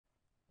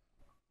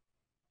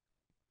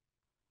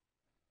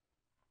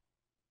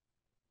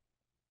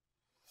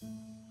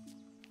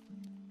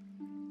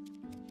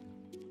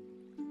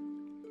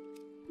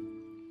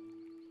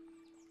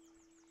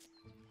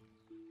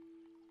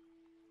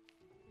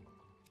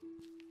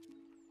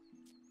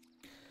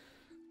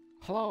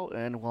Hello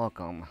and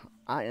welcome.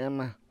 I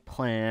am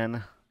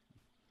playing.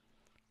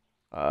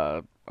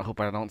 I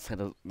hope I don't say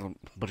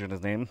butcher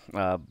his name.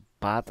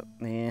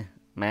 Botany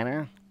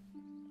Manor.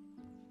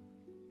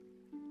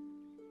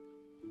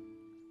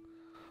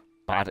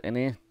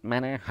 Botany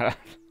Manor.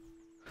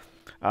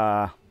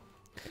 uh,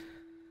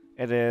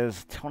 it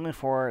is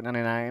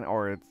 $24.99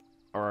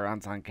 or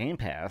it's on Game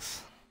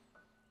Pass,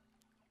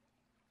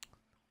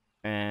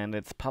 and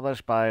it's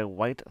published by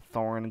White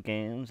Thorn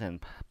Games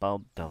and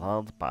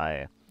developed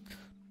by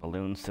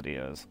Balloon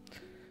Studios.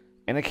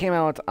 And it came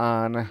out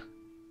on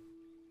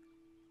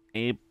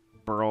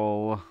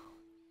April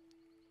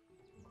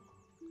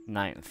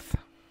 9th.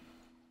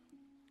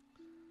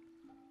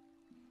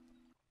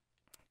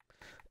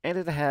 And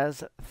it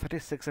has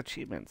 36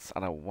 achievements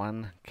out of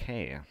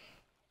 1K.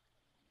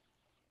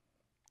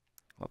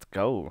 Let's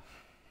go.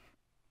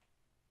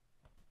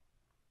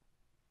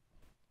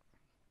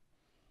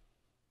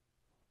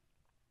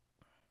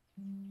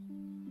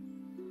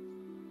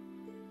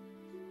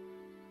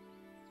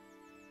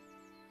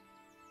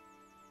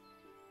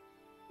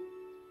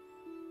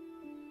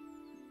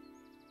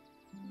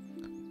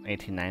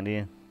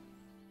 $18.90.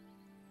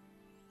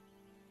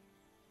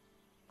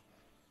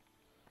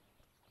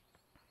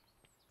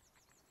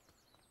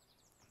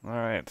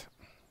 Alright.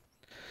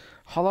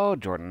 Hello,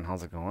 Jordan.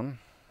 How's it going?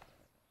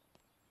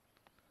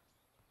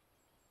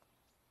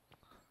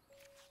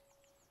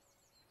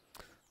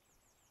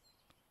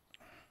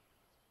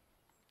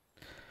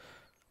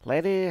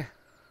 Lady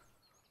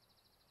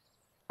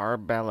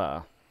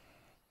Arbella,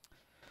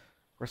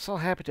 we're so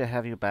happy to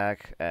have you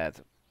back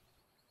at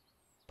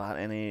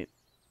Botany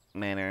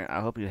Manor. I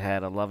hope you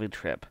had a lovely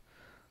trip.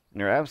 In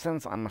your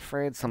absence, I'm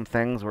afraid some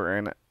things were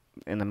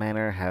in the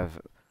manor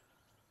have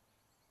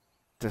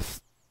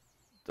dis.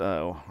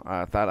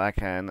 Thought I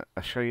can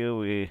assure you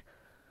we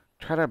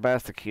tried our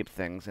best to keep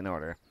things in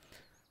order.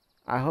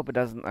 I hope it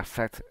doesn't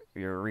affect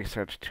your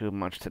research too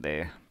much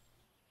today.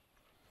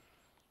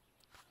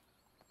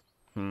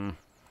 A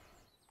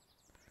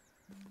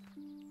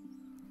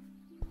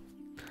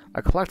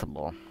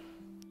collectible.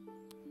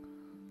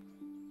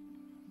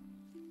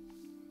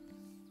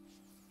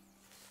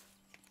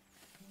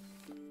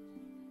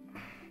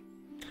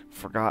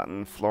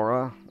 Forgotten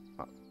Flora.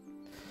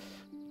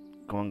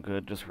 Going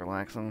good, just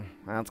relaxing.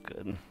 That's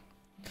good.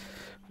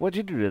 What'd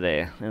you do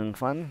today? Anything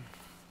fun?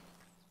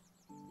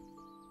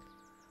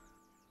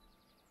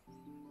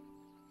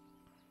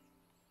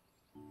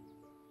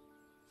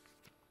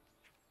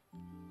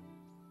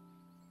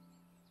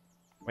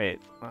 Wait,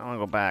 I wanna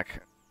go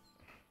back.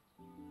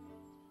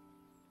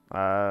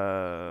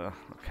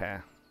 Okay.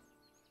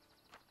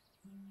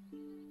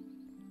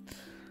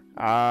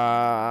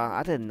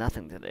 I did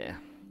nothing today.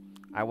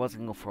 I was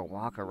gonna go for a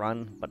walk or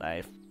run, but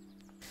I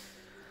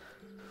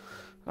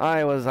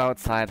was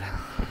outside.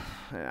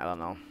 I don't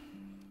know.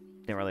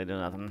 Didn't really do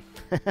nothing.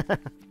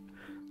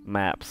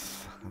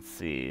 Maps. Let's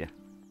see.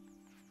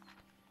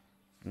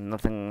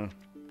 Nothing.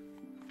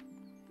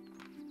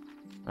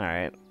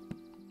 Alright.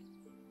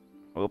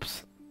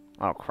 Oops.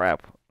 Oh,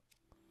 crap.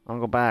 I'll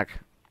go back.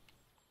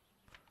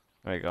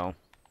 There you go.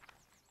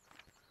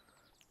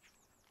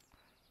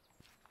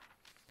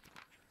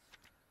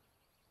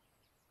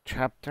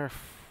 Chapter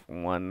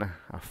 1,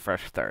 a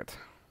fresh start.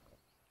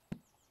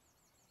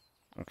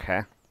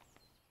 Okay.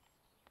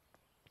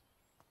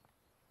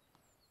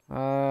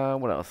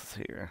 What else is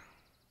here?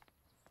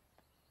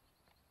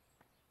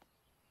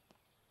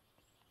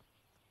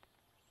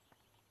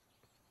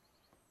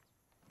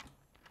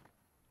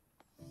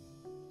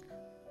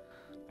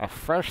 A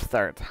fresh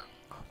start.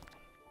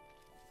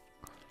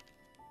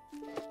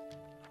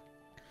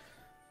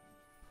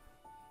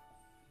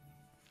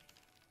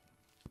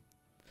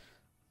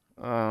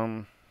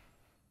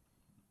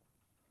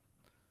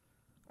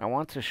 I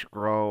want to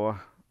grow.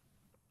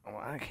 Oh,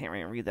 I can't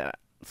even read that.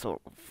 It's so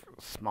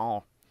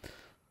small.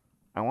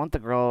 I want to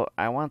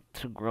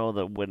grow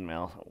the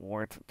windmill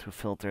wort to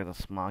filter the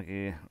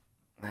smoggy.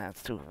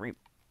 That's too re.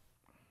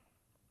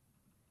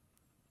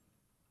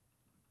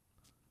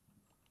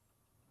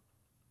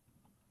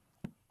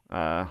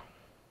 Uh.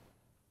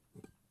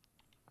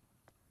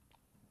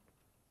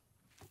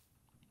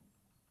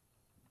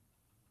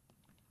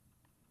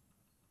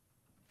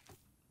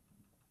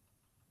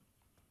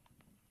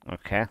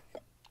 Okay.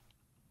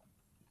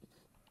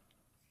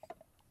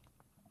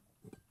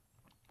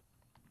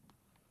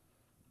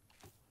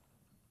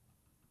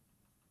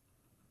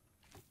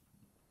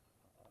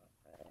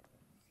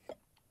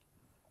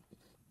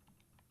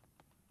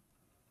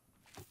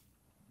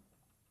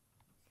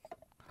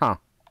 Huh.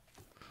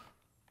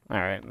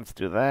 Alright, let's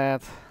do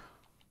that.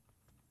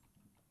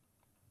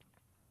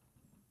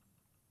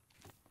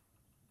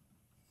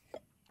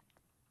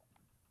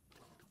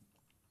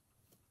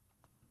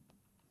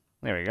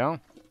 There we go.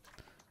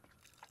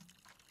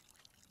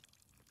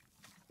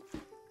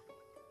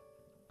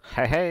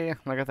 Hey, hey,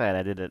 look at that,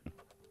 I did it.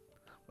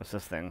 What's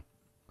this thing?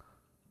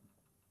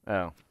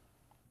 Oh,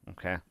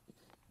 okay.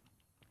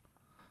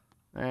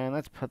 And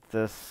let's put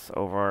this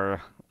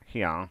over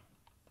here.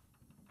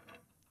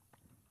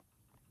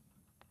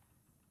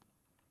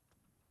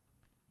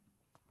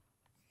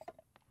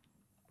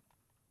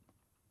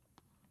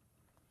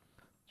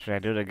 Should I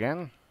do it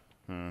again?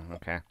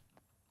 Okay.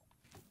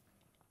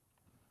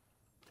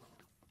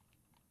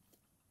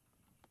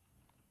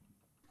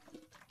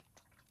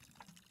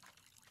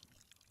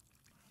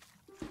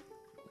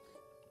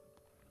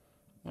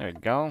 There we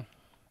go.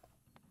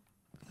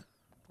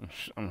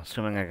 I'm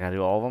assuming I gotta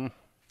do all of them.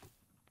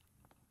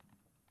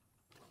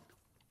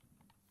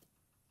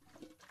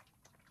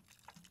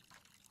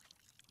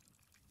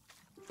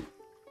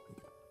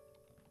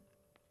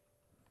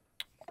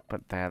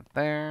 Put that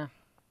there.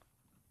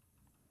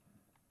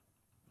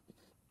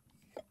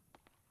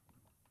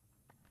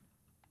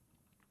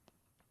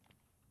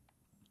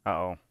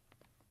 Uh-oh.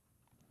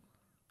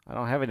 I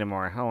don't have any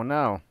more. Oh,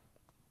 no.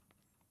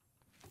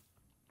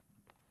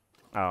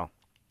 Oh.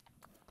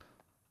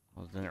 I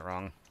was doing it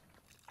wrong.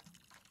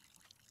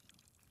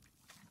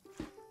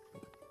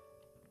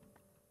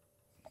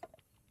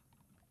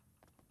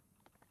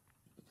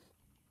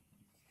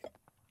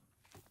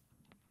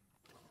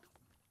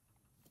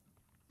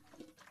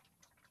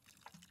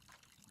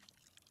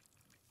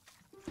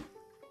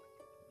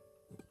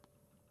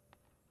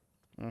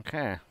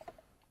 Okay.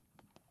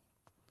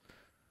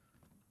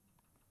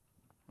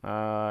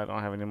 I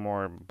don't have any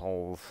more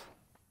bowls.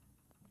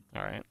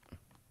 Alright.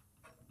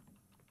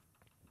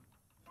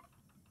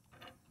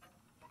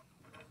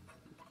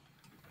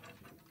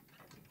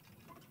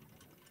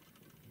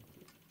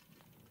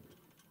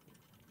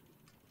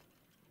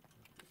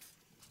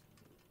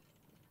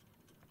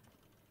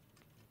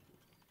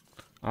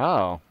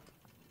 Oh.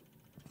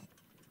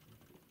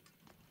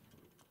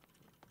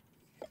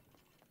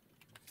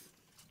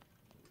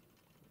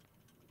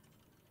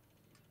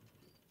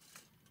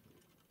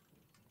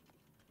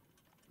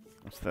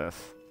 What's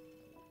this?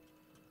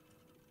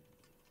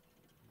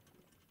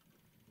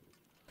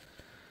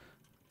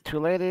 To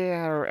Lady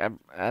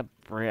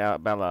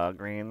Bella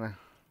Green.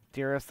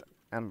 Dearest,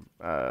 on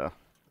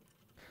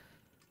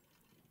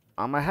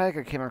my hike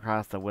I came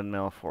across the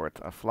windmill fort,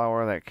 a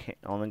flower that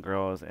only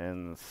grows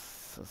in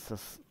some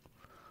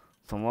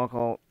some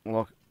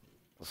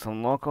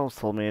locals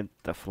told me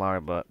the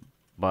flower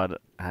bud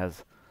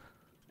has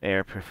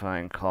air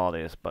purifying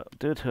qualities, but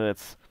due to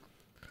its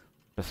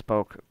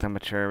bespoke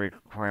temperature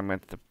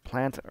requirement, the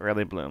plant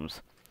rarely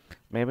blooms.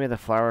 Maybe the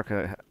flower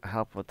could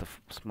help with the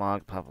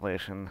smog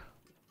population.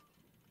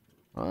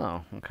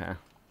 Oh, okay.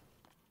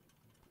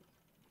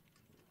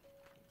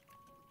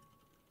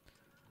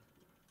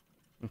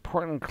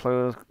 Important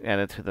clues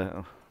added to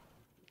the...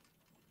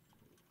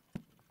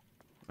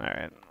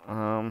 Alright,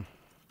 um...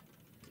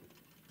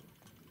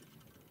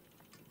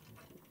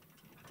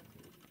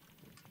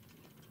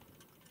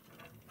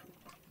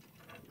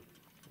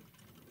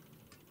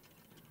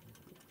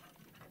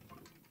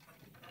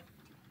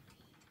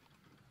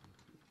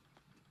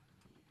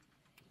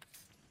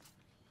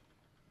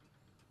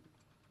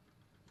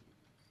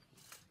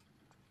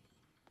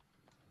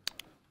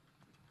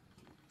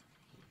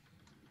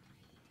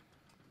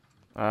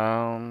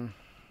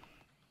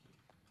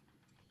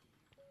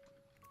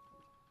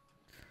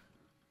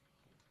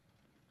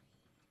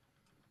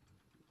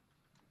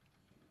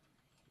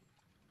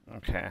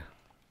 Okay.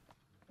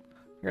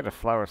 Here are the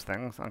flowers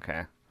things,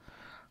 okay.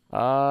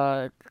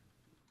 Uh,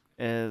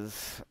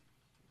 is...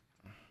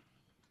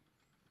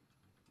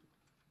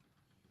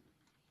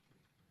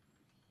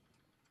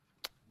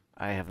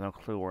 I have no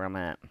clue where I'm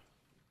at.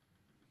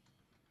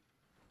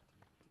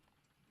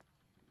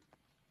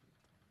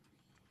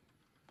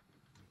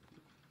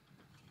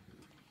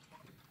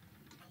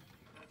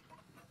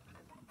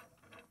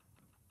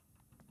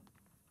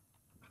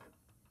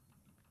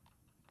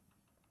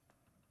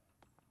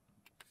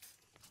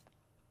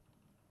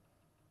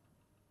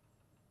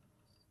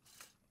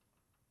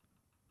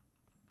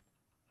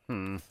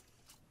 Hmm.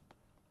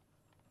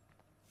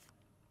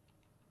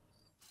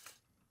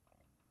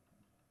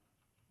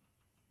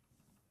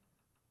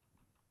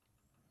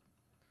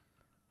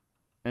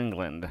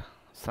 England.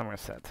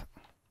 Somerset.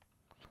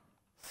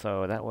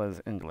 So that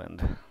was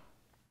England.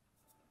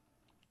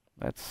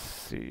 Let's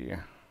see.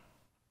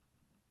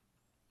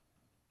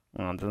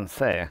 Well, it doesn't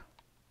say.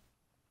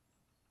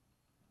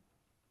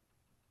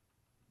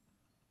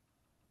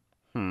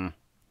 Hmm.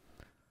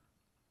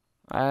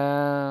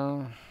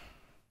 Uh...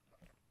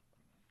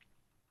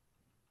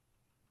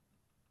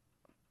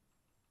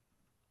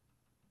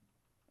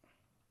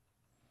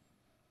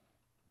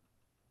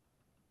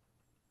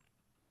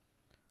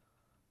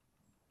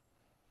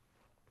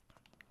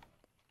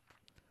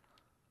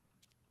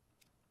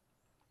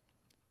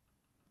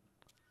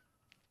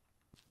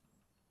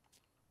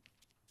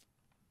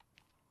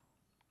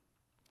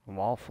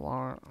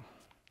 Wallflower.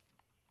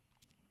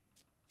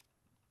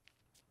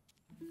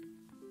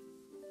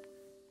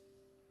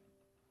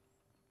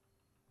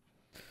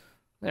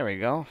 There we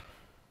go.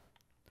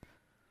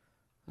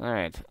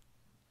 Alright.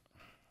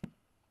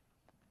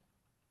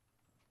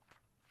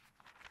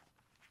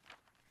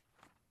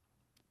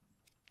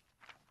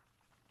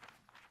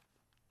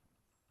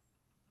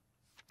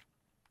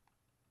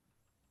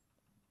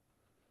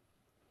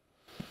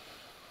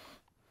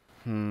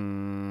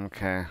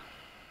 Okay.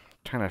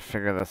 Trying to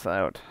figure this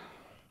out.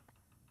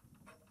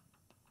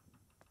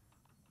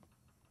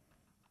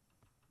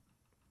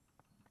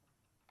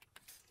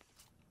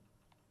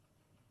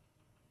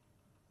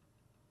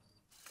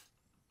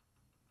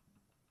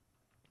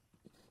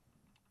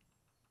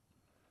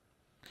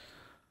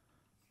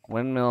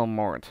 Windmill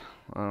Mort.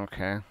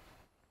 Okay.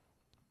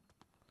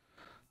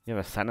 You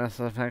have a sinus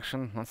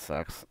infection? That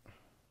sucks.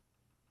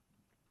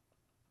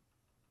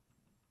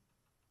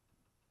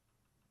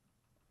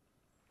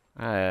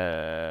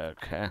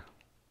 Okay.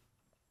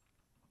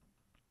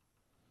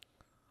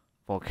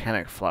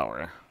 Volcanic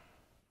flower.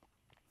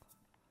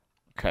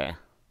 Okay.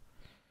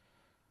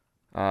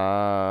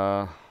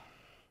 Uh...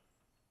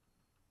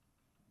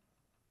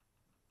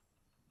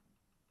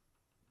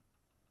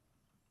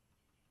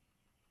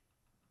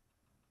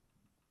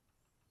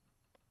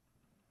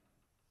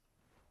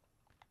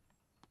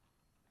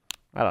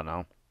 I don't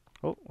know.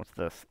 Oh, what's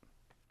this?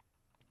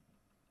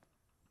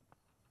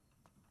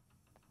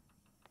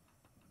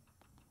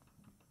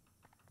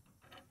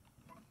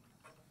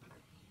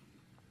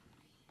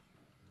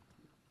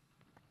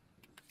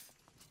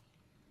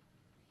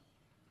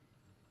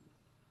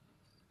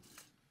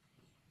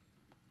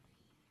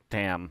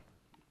 Damn.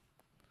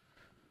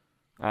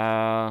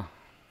 Uh...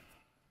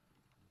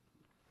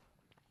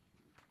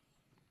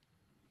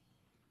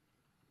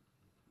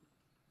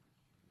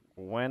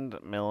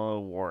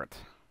 Windmill Wart.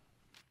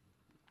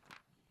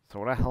 So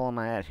where the hell am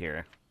I at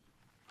here?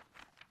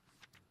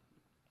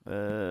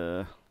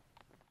 The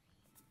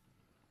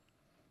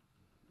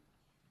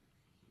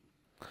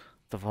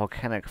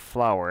volcanic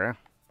flower.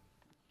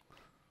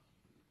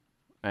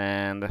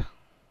 And...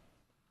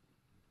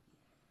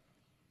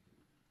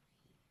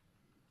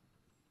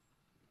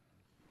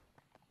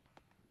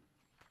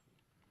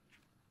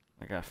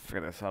 I gotta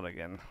figure this out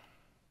again.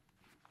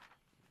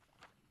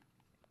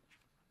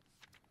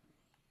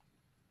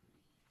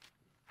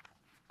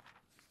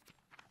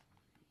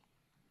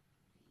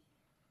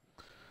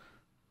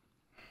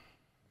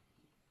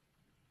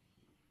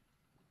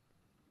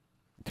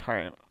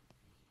 Alright.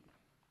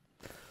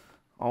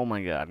 Oh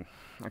my god.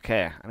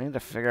 Okay, I need to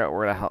figure out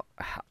where the hell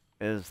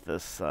is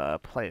this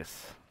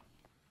place.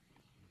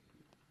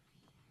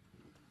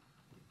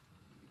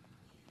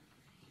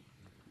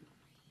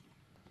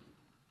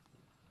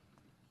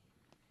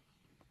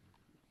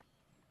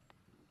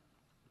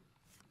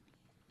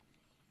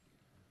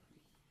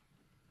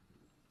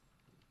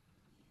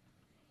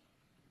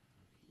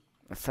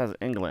 It says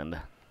England.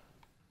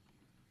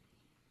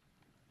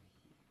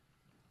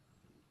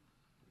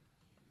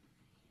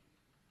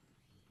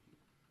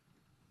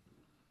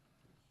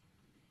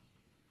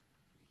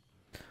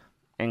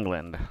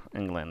 England.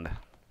 England.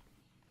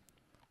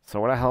 So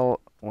where the hell...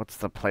 What's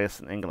the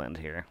place in England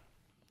here?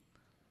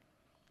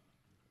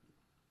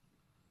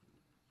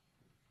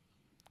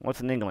 What's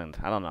in England?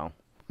 I don't know.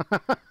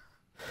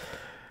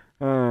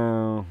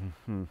 Oh...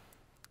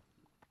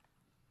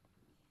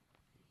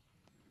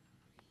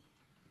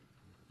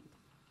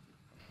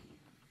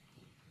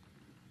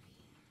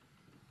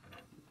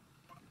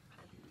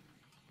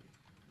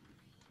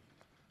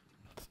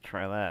 Let's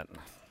try that.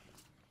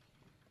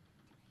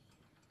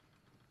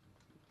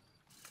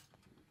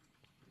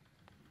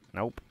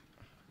 Nope.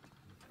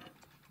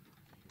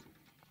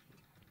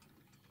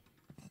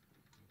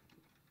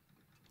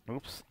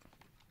 Oops.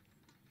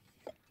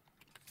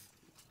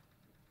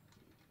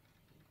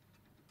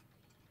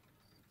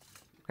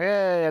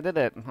 Hey, I did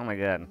it! Oh my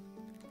god.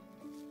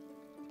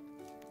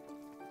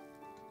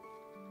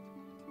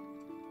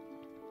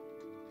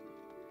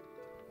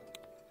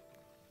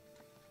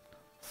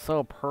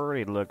 So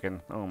pretty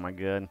looking. Oh my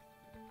god.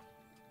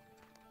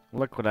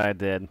 Look what I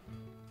did.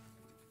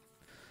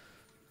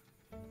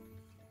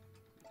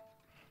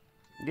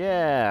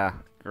 Yeah!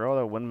 Grow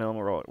the windmill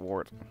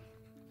wart.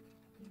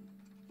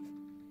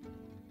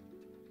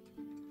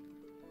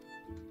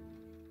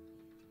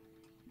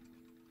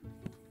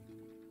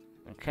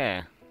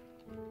 Okay.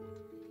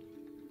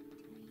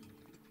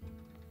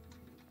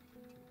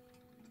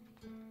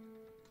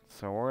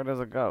 So where does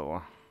it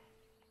go?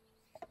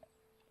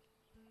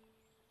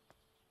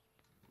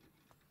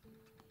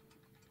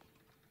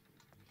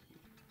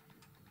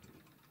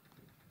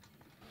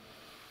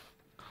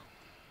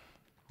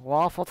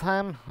 Waffle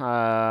time?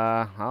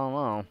 I don't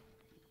know.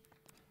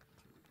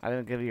 I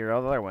didn't give you your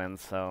other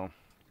wins, so...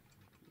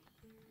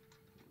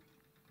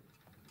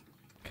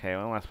 Okay,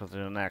 what am I supposed to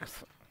do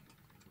next?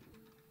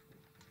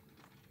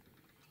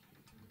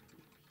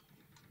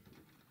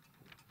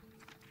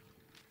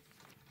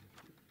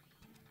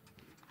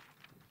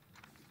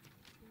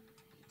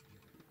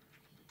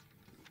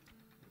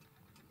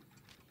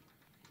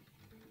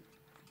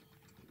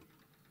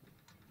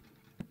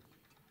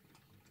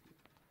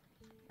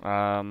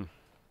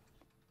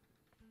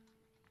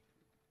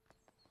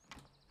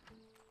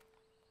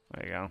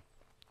 There you go.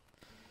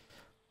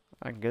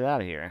 I can get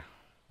out of here.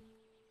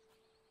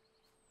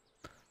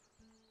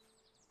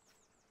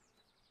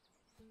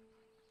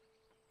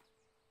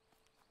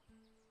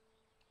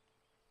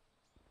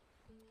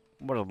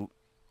 What a...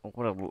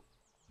 What a...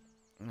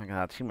 I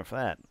got a achievement for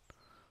that.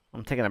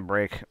 I'm taking a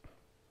break.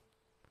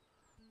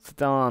 Sit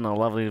down on a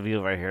lovely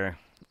view right here.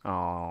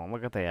 Oh,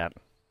 look at that.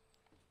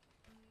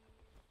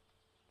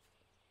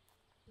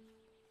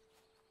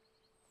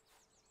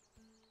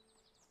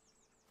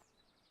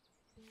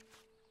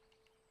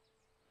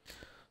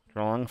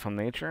 Drawing from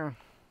nature?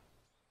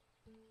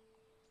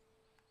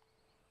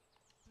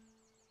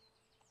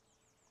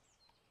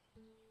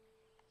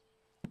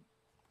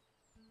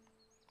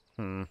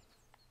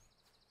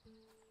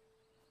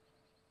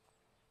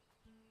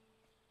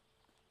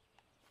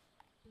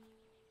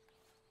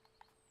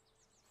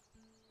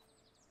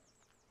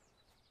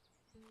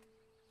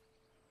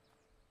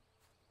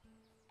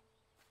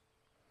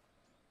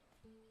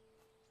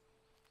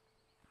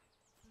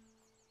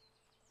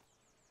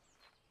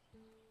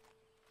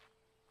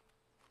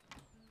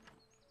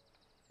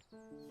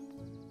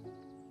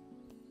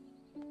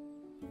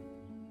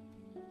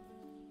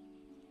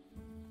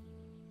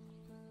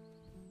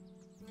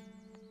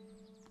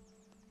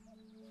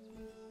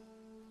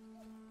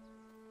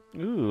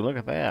 Ooh, look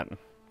at that.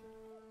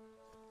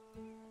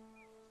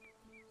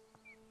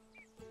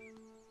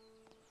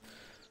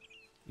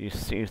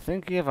 You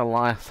think you have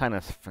a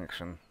sinus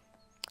infection.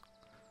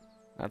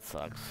 That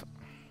sucks.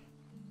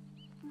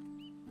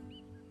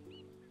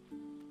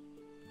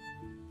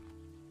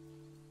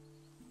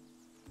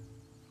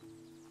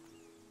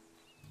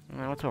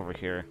 Now, what's over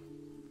here?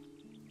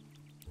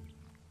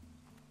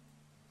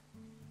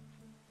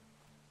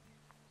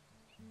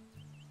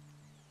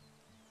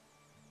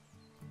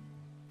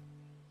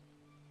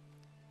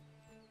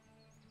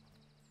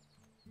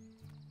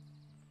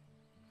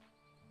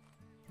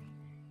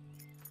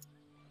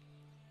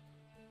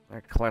 I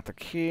collect the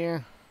key.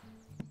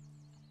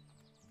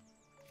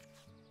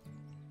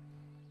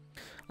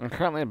 I'm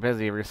currently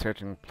busy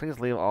researching. Please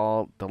leave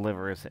all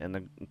deliverers in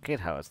the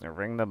gatehouse and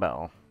ring the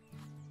bell.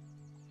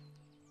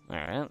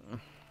 Alright.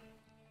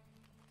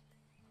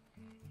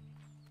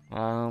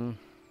 Um...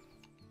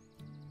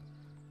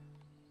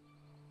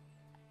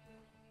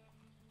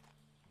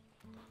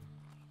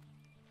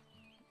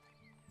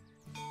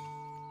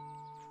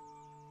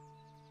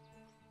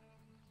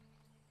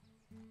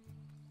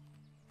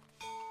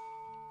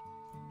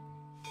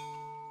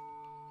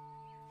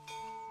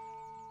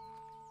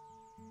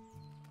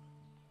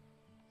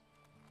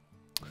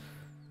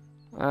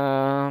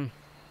 Um...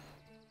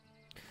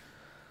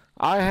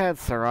 I had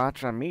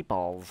sriracha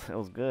meatballs. It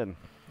was good.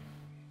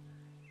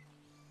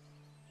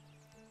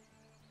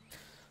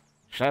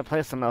 Should I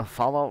play some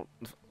Fallout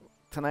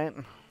tonight?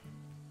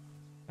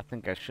 I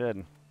think I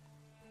should.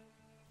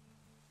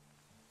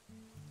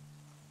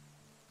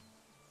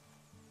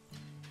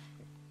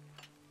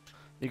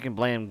 You can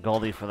blame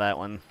Goldie for that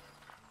one.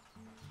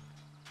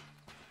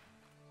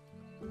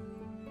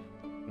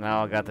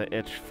 Now I got the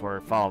itch for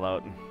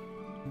Fallout.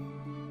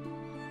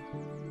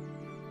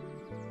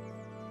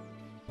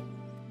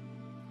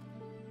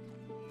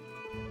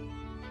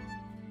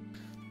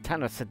 Time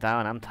to sit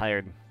down, I'm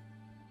tired.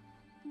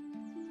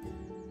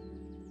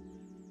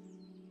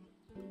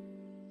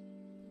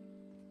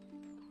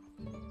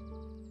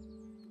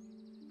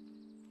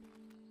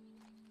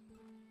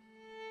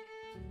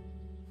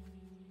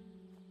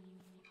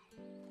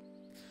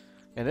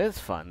 It is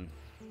fun.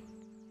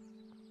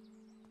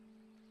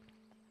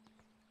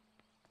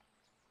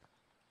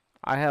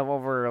 I have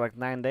over like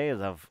 9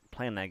 days of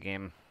playing that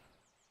game.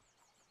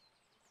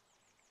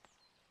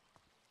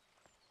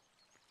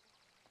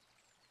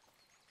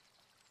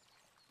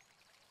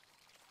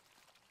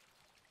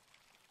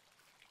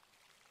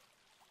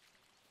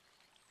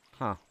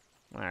 Huh.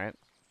 Alright.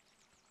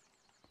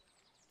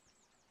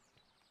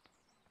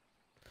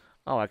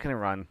 Oh, I can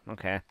run.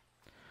 Okay.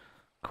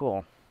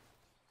 Cool.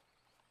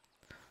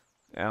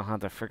 I don't have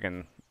to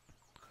freaking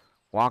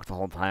walk the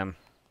whole time.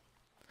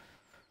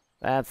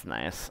 That's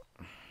nice.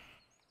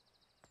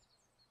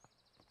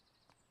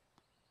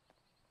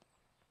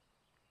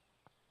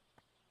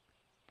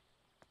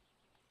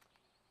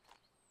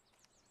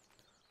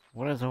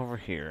 What is over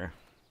here?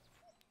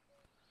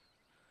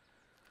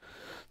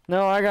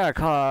 No, I got a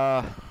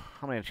call.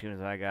 How many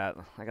achievements I got?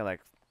 I got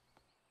like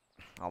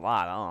a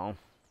lot. I don't know.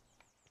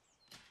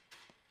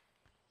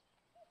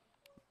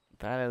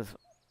 That is.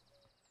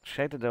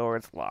 Shake the door,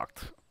 it's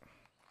locked.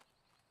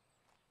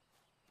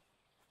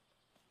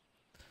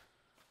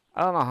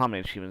 I don't know how many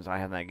achievements I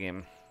have in that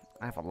game.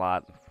 I have a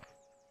lot.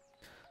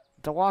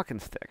 The walking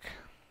stick.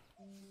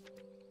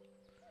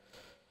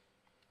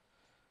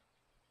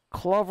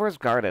 Clover's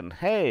Garden.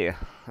 Hey,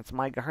 that's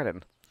my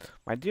garden.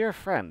 My dear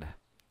friend,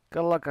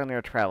 good luck on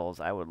your travels.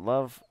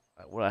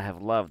 Would I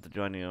have loved to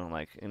join you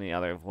like any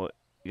other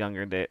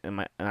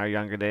in our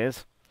younger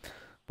days,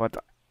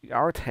 but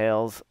our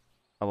tales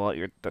about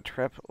the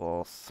trip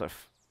will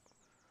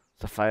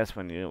suffice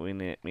when we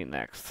meet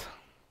next.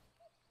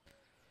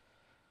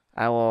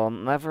 I will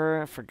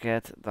never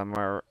forget the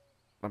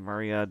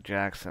Maria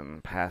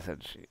Jackson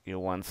passage you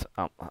once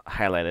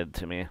highlighted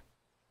to me.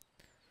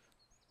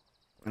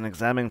 In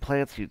examining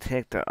plates, you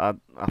take the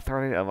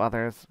authority of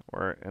others,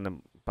 or in the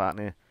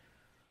botany,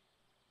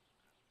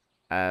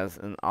 as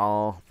in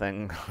all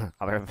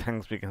other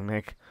things we can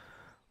make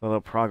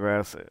little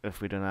progress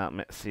if we do not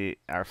see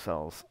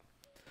ourselves.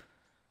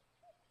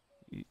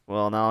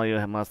 Well, now you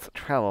must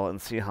travel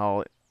and see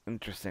how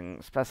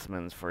interesting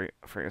specimens for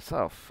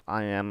yourself.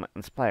 I am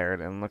inspired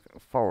and look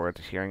forward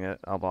to hearing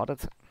about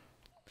it.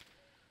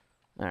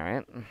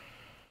 Alright.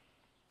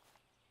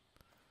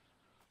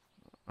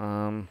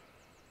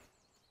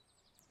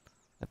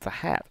 It's a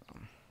hat.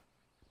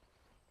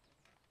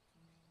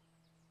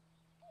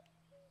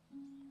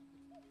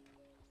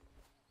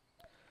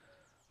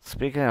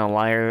 Speaking of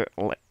liars,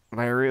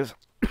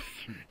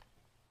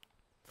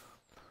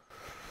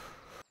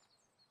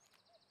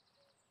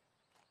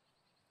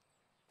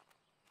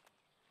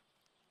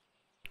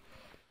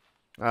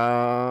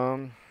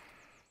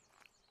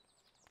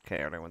 okay, I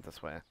already went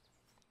this way.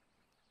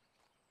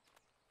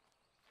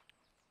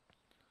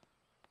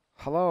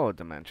 Hello,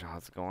 Dementia.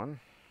 How's it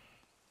going?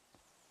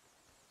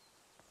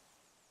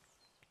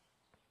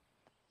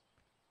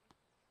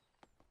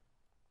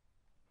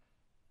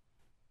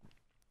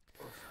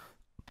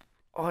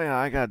 Oh yeah,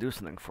 I gotta do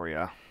something for you.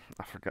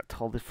 I forgot,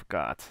 totally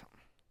forgot.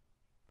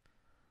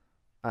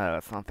 Oh,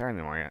 it's not there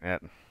anymore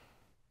yet.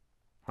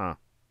 Huh.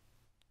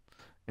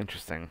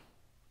 Interesting.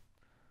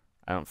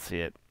 I don't see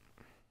it.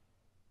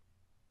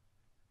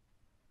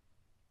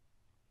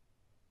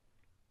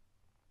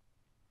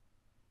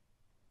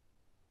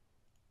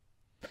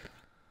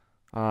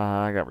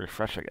 I got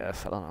refresh, I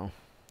guess. I don't know.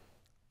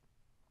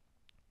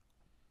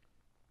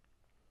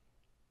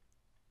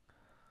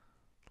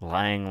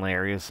 Lying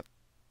Larry's.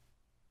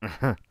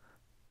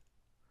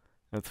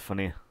 That's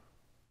funny.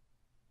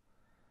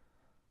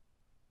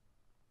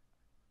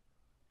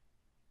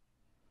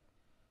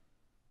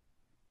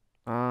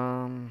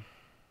 Um,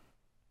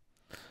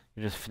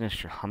 you just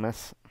finished your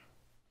hummus?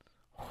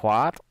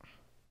 What?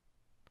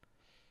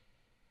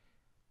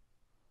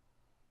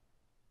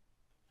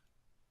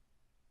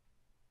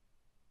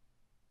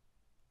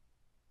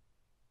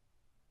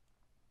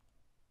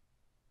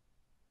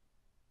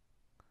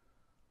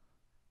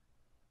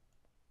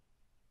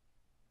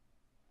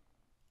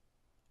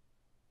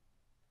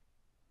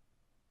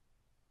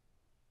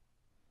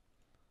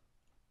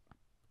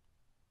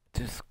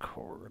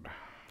 Discord.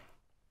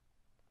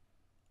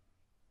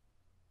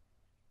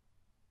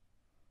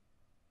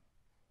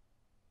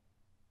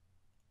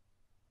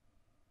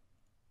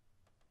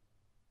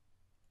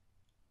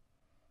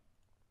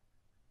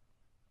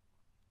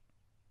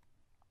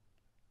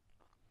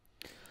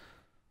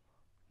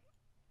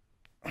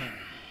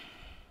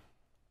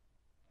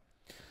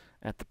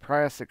 At the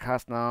price it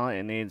costs now,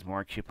 it needs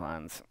more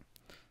coupons.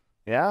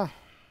 Yeah?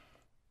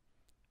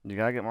 You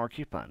gotta get more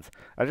coupons.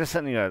 I just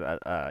sent you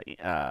a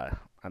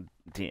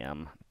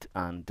DM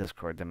on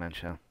Discord,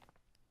 Dementia.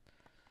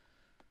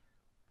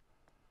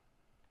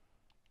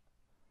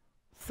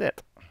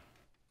 Sit.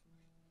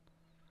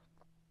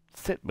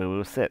 Sit, boo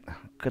boo, sit.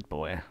 Good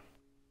boy.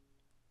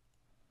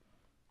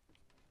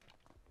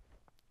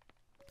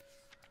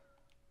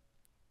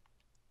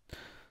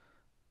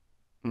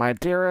 My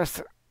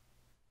dearest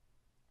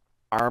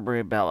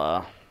Arbery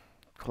Bella,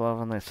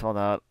 Cloven, they sold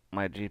out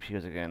my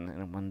GPUs again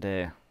in one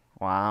day.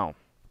 Wow.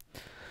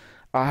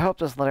 I hope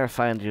this letter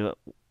finds you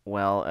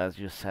well as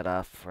you set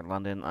off for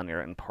London on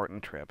your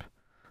important trip.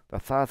 The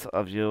thoughts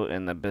of you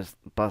in the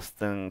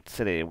bustling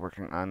city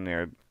working on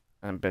your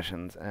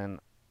ambitions and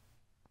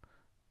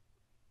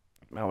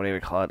what do you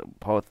call it,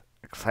 both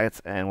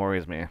excites and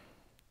worries me.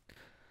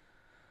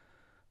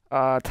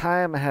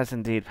 Time has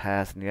indeed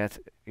passed, and yet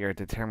your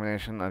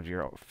determination of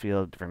your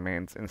field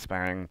remains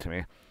inspiring to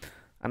me.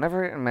 I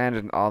never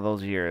imagined all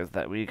those years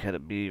that we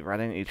could be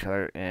writing each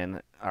other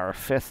in our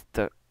fifth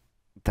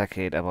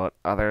decade about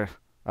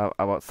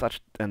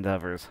such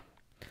endeavors.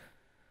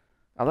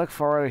 I look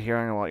forward to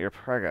hearing about your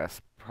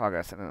progress,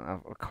 and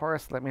of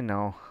course, let me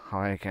know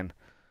how I can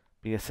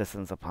be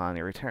assistance upon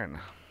your return.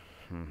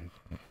 Hmm.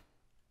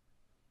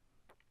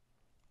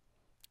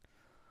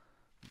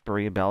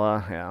 Brie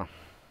Bella, yeah.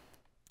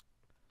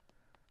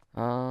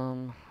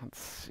 Let's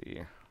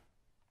see.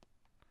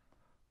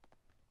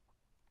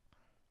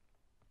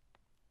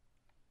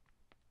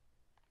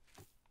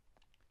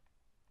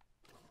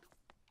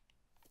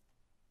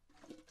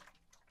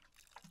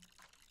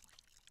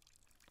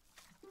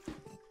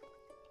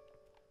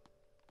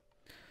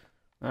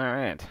 All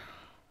right.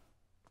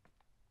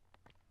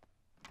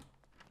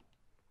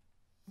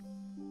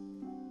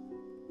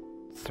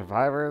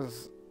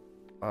 Survivors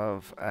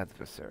of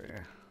Adversary.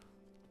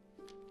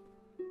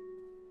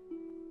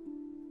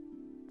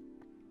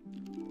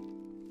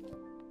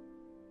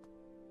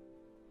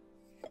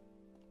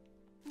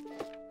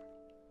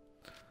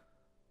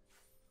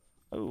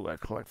 Oh, I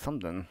collect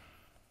something.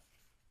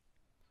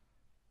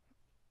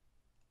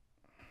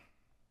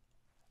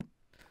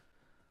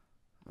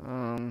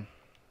 Um,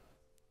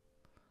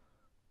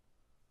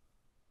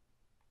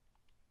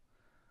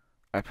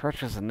 I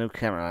purchased a new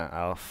camera,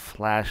 a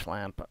flash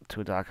lamp,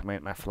 to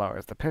document my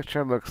flowers. The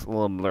picture looks a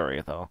little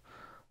blurry, though.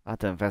 I'll have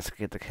to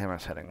investigate the camera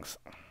settings.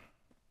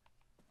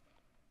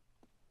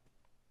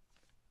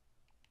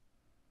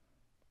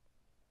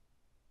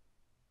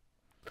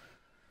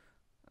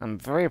 I'm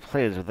very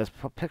pleased with this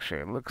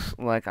picture. It looks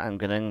like I'm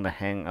getting the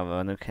hang of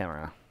a new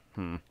camera.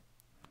 Hmm.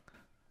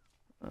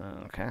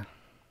 Okay.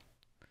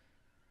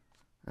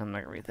 I'm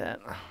not gonna read that.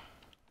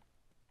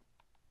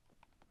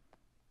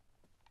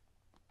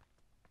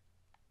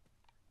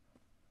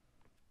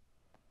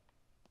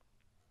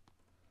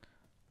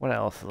 What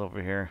else is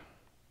over here?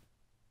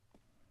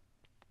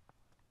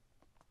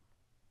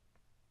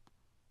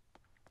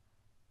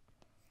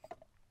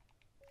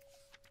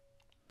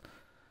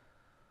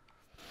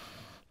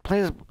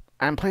 Please,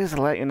 I'm pleased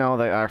to let you know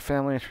that our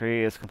family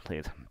tree is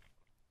complete.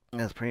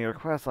 As per your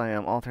request, I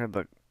am altered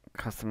the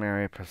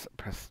customary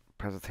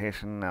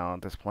presentation, now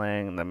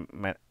displaying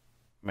the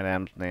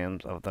madame's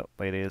names of the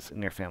ladies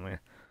in your family,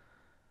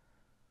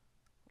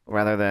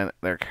 rather than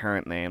their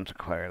current names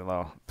acquired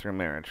through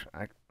marriage.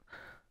 I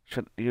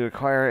Should you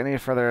require any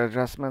further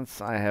adjustments?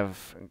 I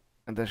have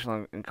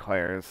additional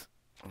inquiries.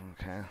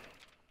 Okay.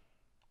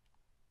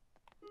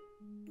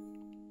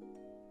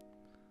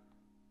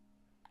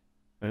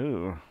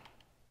 Ooh.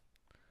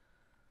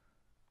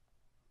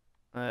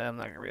 I'm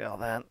not gonna read all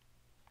that.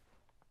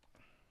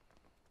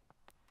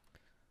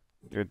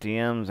 Your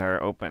DMs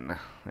are open.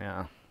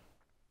 Yeah.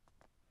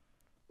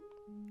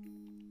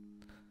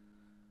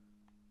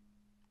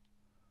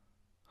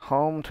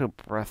 Home to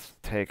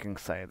breathtaking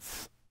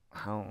sights.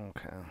 Oh,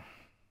 okay.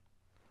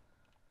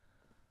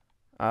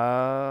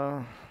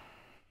 Uh,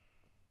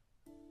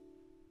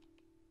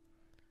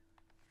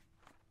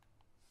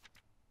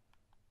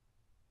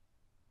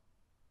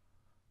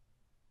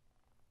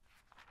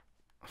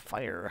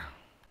 fire.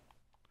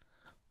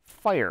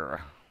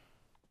 Fire.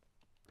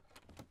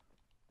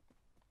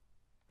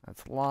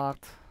 That's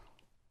locked.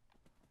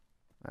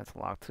 That's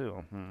locked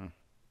too. Hmm.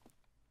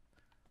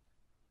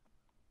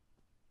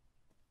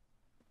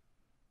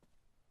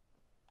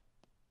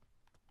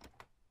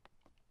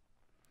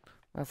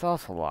 That's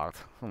also locked.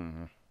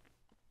 Hmm.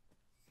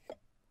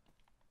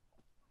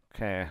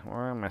 Okay,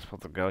 where am I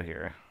supposed to go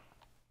here?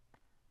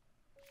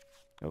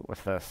 Oh,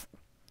 what's this?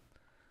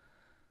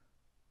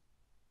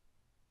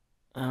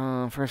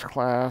 First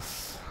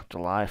class,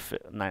 July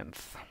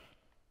 9th.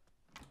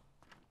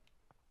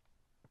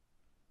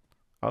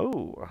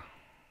 Oh.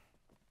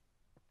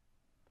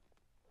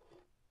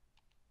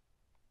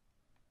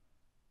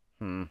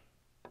 Hmm.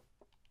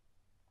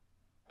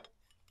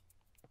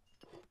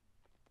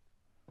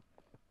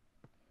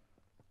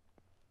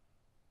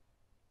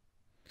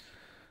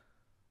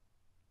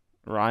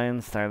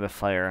 Ryan started the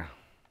fire.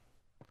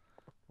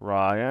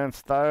 Ryan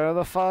started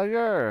the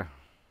fire!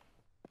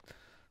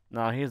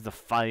 No, he's the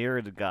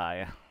fired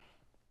guy.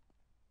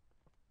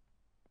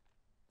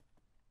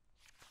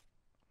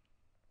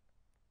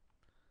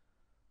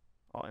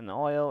 Oh, in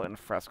oil and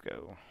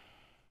fresco.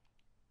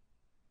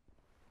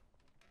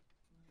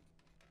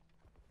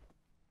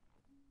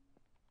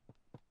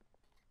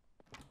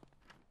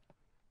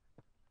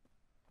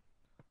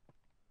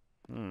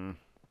 Hmm.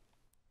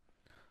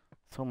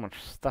 So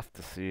much stuff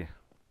to see.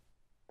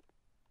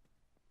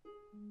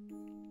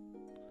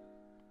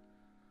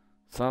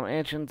 Some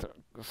ancient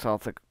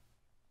Celtic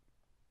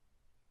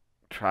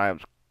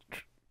tribes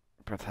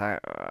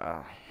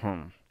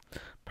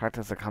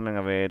practice a coming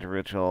of age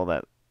ritual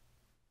that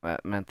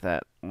meant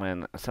that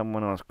when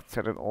someone was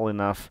considered old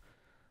enough,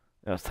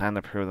 it was time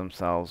to prove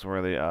themselves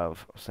worthy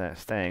of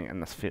staying in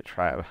this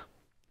tribe.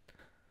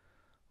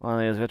 One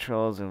of these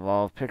rituals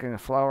involved picking a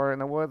flower in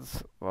the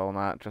woods. Well,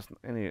 not just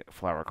any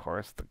flower, of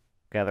course. The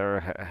gatherer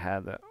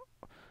had to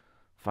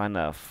find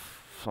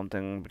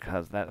something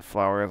because that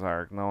flowers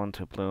are known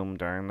to bloom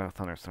during the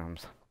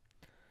thunderstorms.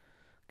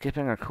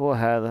 Keeping a cool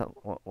head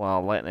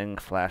while lightning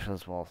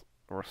flashes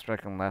were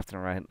striking left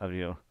and right of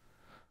you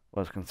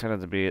was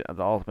considered to be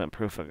the ultimate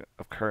proof of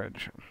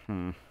courage.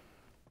 Hmm.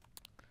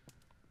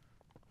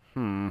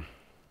 Hmm.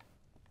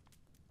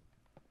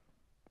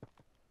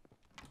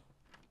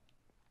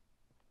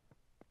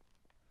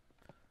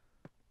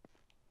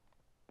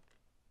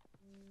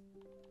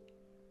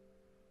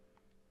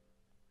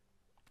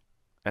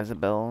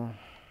 Isabel.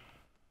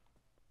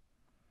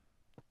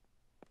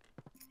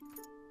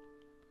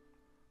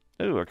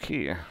 Ooh, a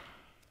key.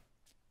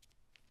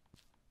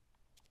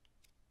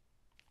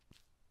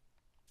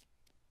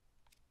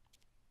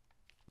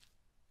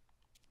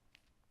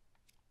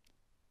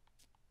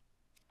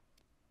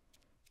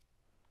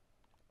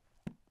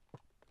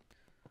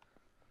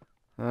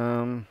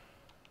 Um,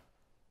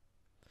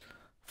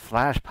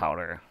 flash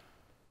powder.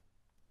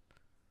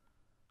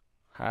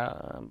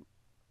 Um,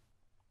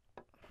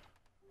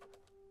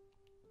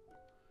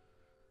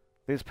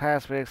 these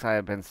past weeks, I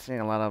have been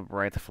seeing a lot of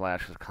bright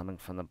flashes coming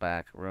from the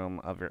back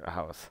room of your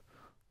house.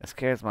 It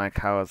scares my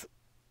cows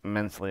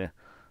immensely,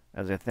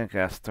 as they think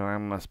a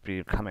storm must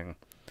be coming.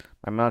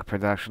 My milk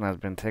production has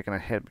been taking a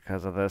hit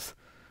because of this.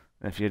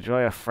 And if you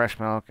enjoy a fresh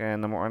milk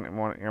in the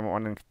your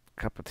morning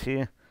cup of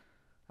tea,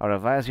 I would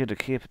advise you to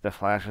keep the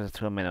flashes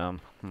to a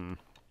minimum. Hmm.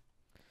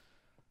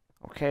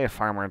 Okay,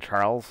 Farmer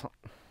Charles.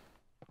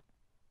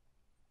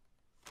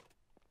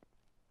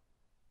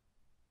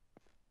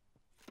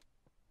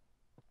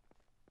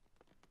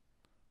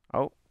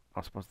 Oh, I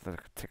was supposed to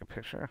take a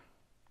picture.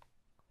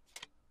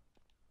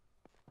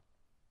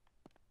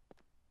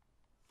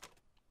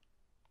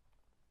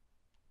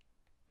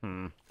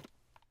 Hmm.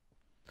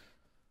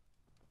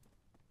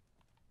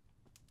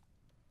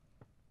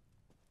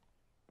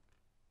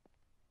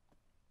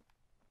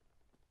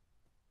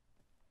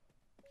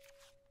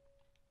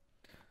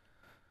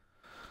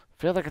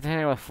 Fill the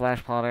container with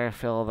flash powder.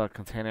 Fill the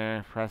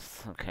container.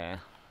 Press. Okay.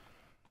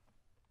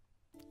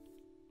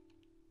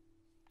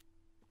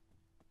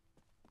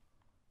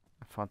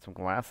 I found some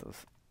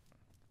glasses.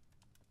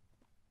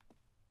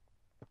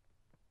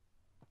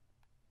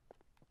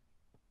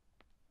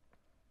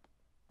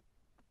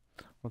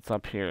 What's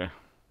up here?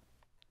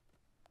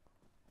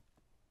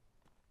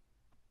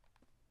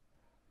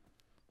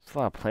 There's a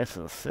lot of places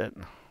to sit.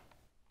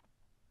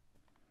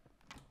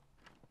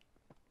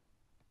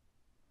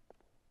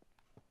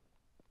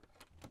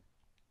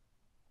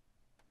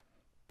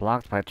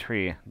 Blocked by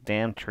tree.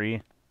 Damn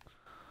tree.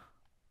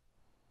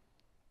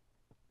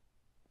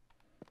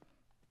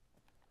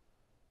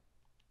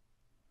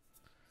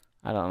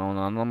 I don't know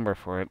the number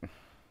for it.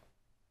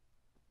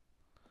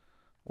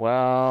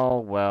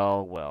 Well,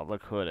 well, well,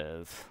 look who it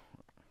is.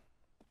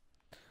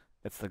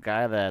 It's the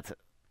guy that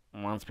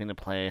wants me to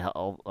play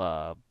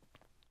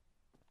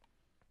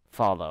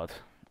Fallout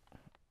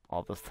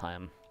all this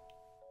time.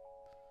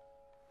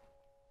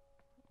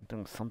 I'm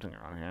doing something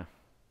wrong here.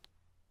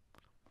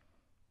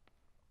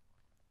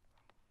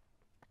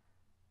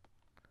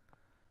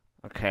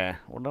 Okay,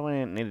 what do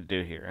I need to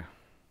do here?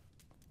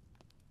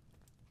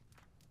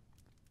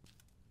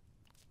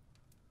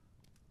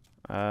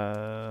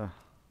 Uh...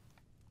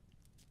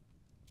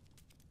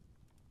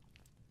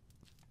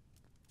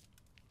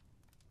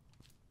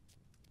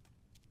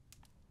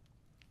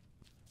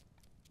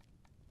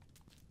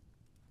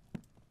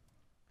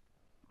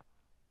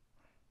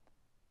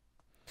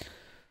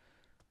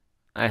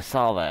 I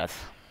saw that.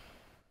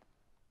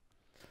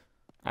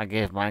 I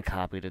gave my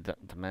copy to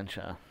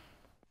Dementia,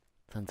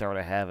 since I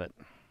already have it.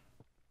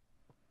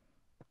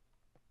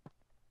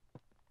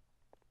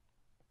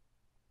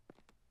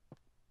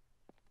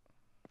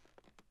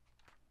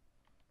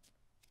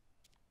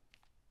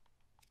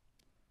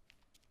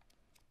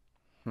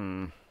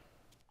 Hmm.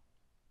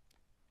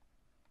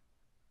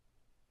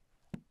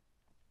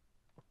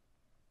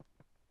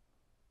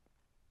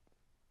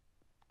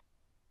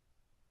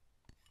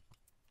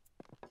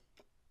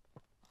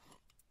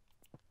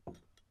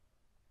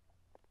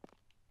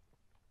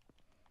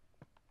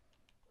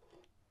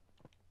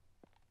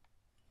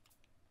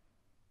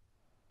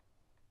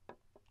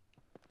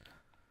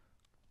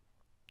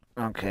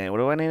 Okay, what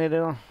do I need to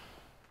do?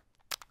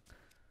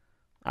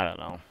 I don't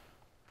know.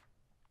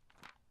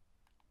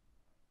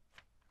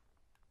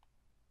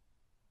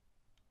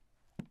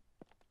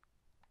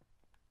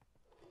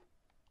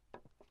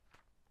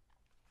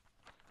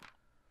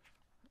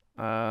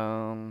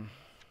 Um...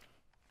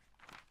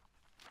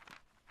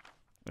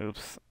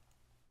 Oops.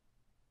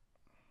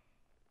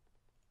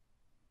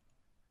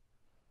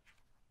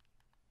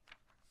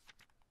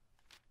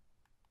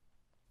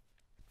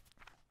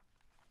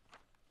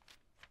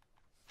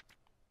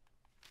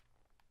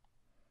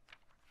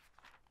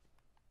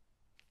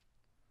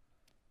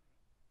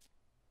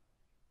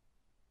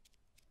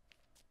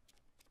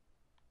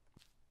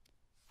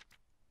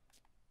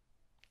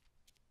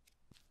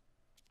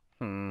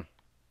 Hmm.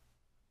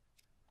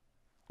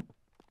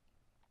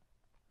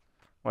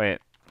 Wait.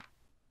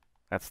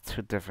 That's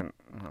two different...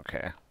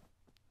 Okay.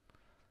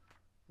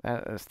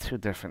 That is two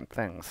different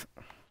things.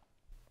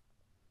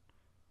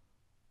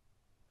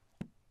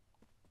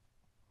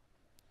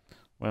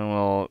 When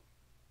will...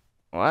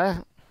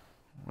 What?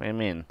 What do you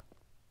mean?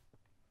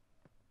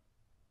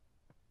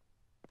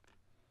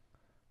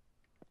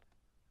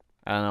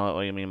 I don't know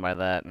what you mean by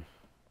that.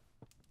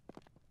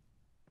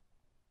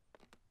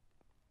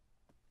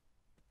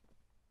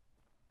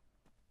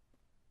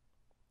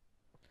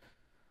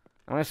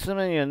 I'm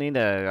assuming you need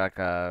a, like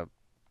a...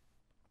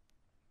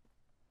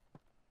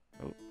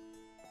 Oh,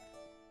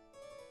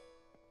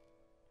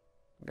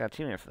 got a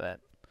team here for that.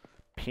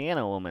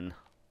 Piano woman.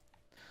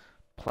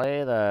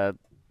 Play the...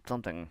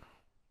 something.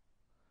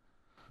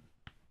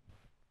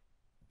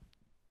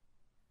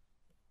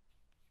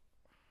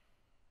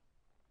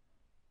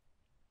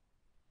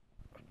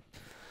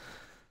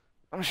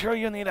 I'm sure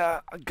you'll need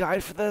a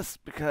guide for this,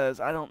 because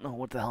I don't know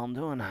what the hell I'm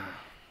doing.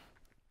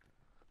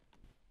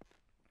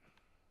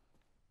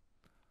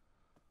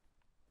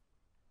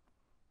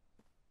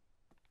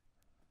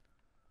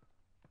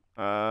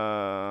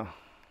 Uh...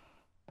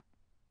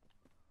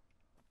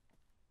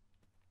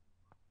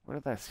 Where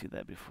did I see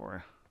that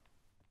before?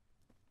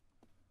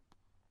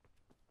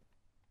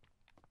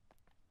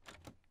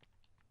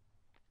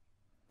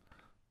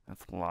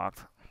 That's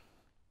locked.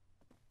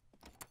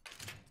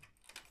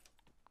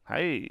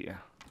 Hey!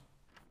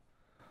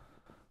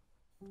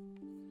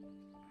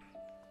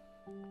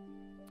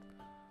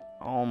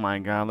 Oh my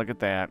god, look at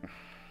that.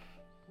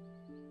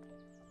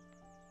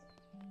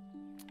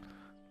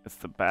 It's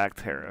the back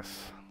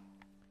terrace.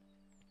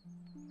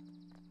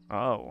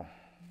 Oh.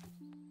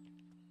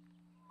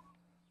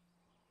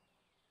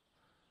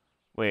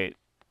 Wait,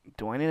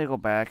 do I need to go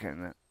back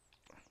and...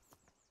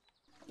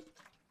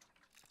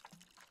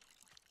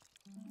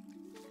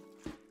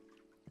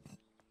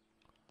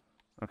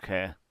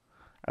 Okay.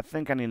 I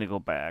think I need to go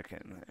back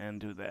and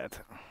do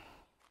that.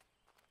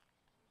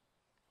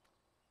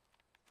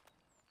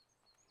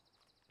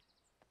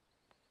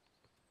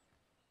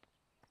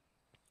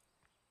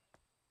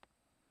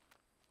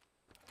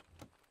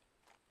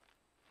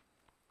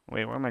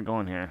 Wait, where am I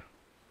going here?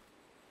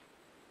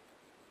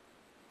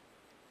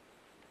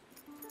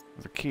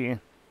 There's a key.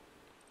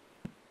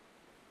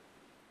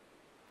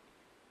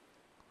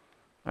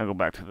 I'll go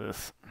back to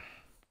this.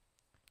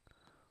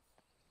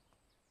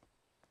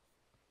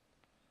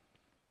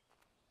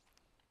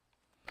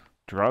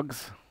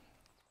 Drugs?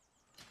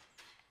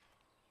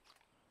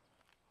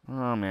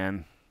 Oh,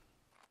 man.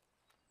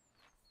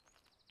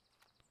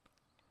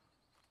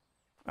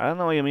 I don't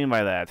know what you mean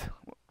by that.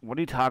 What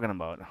are you talking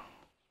about?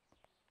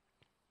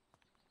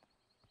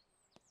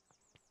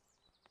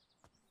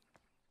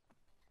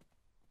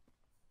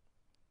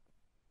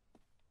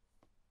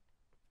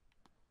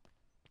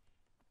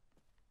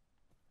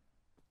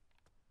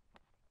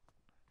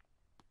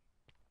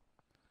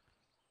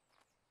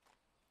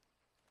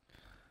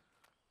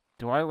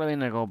 Do I really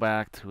need to go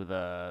back to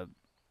the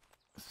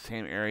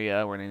same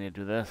area where I need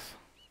to do this?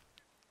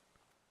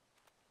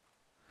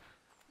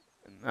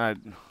 Uh,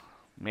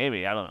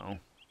 maybe, I don't know.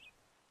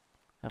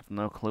 I have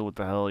no clue what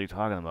the hell you're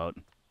talking about.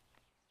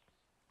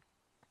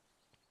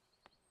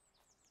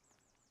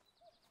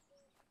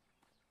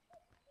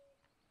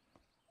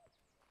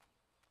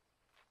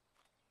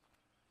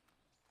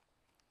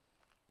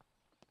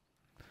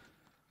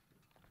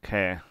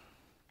 Okay.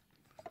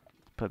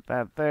 Put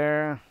that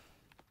there.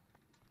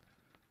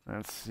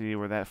 Let's see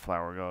where that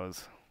flower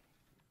goes.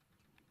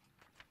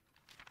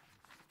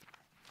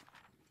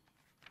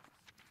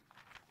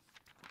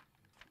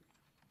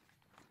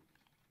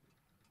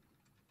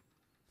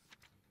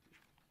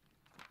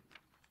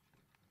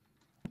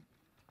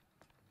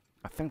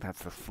 I think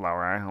that's the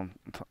flower I'm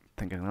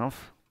thinking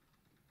of.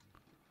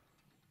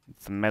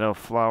 It's a meadow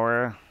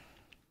flower.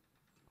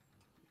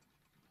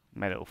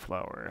 Meadow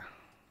flower.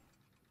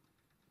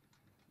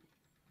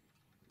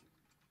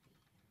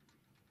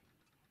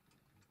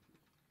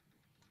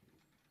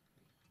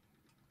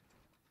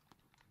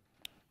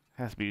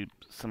 Has to be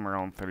somewhere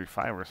around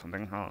 35 or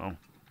something. I don't know.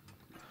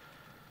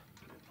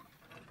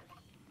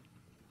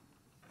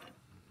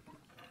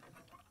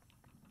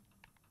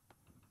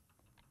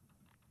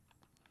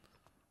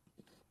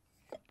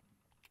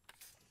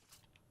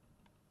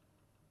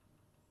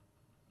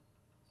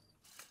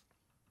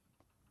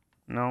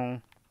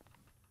 No.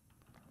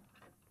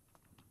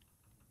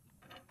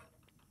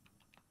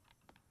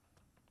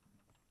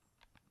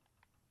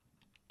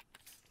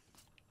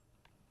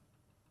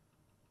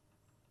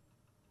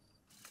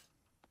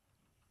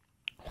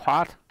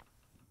 What?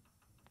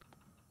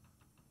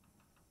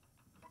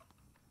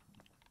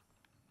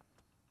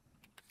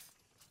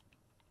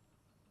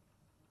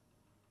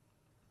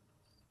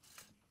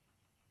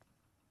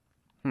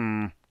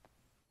 Hmm.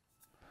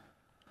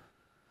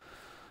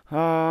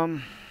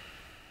 Um.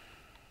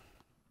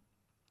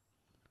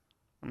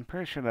 I'm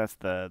pretty sure that's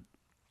the...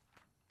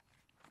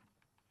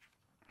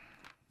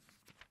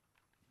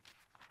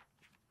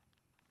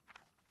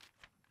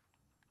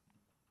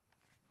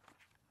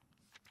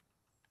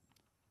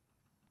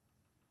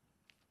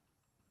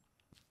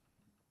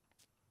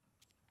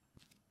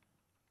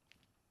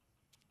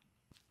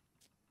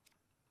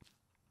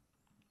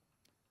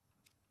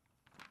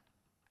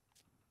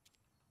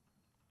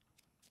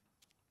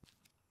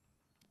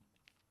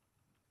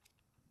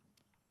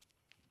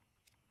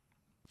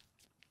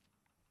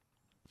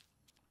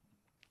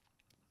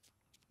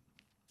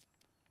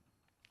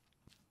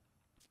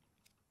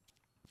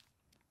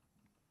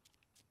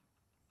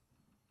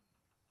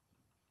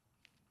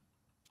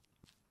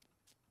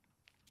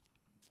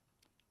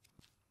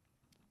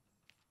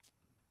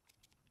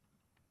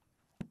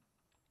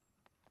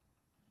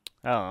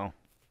 I don't know.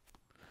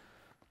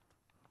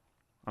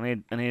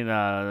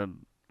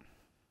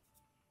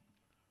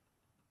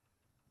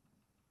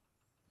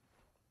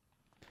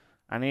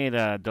 I need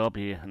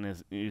Dopey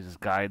and use his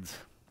guides.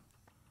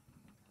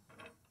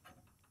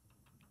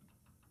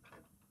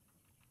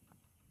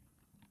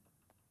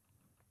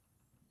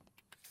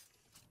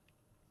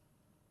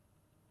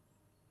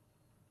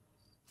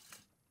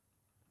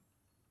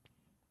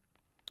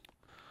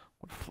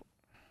 What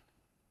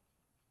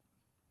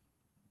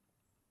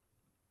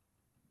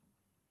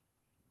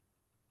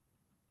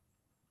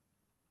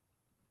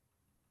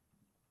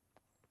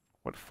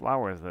what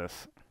flower is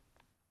this?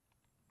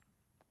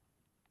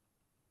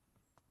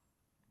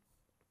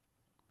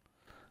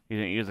 You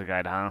didn't use a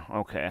guide, huh?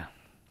 Okay.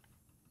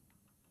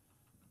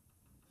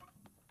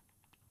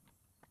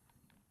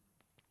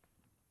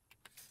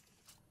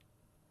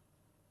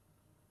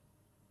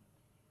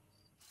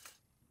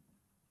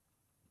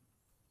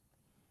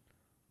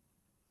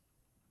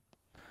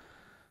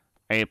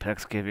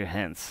 Apex give you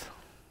hints.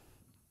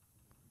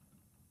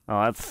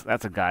 Oh,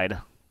 that's a guide.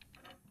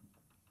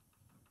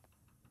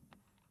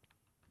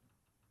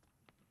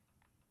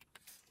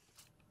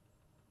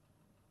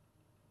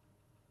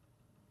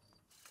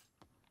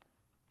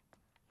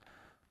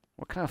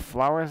 What kind of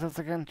flower is this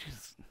again?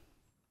 Jeez.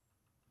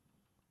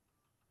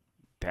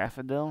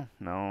 Daffodil?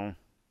 No.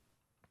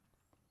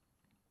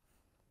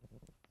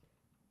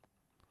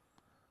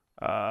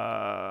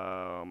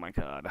 Oh my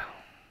god.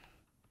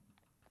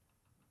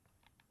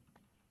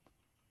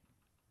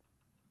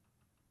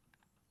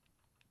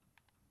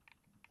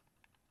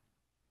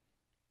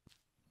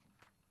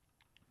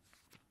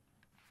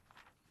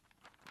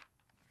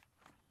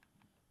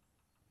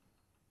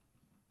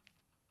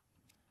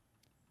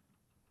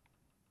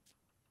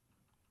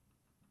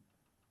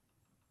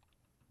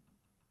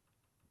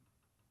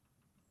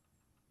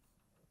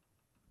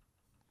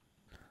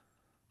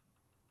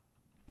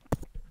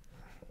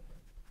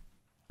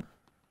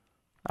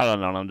 I don't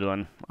know what I'm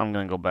doing. I'm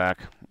gonna go back.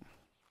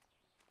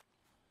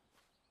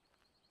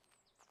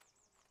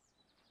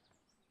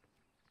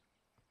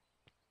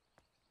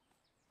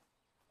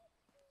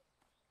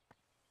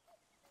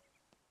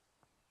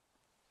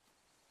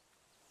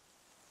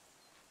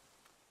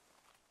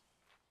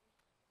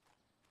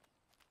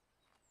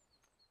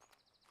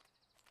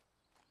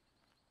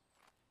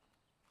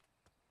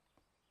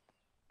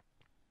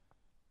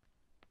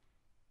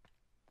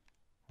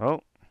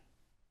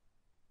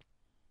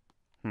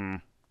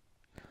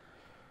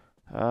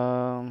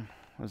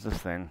 What's this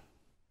thing?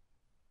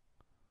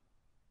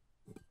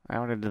 I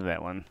already did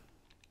that one.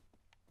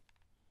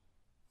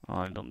 Oh,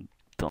 I don't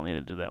need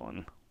to do that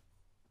one.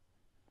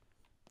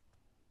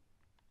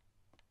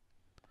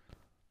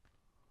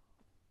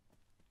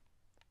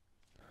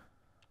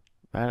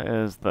 That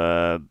is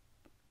the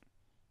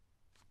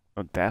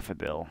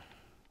daffodil.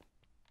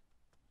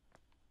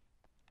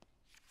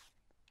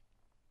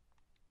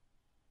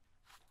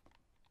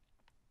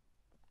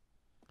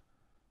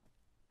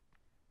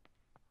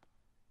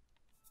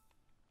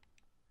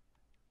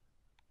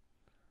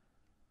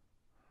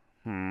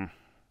 Hmm.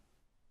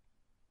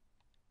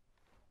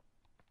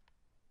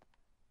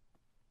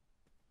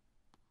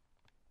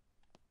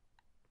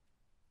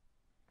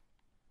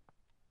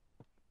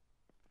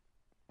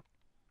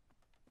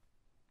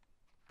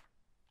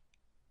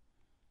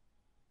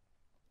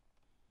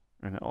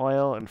 An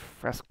oil and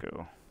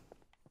fresco.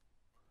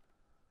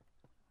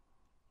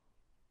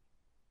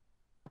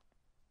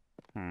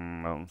 I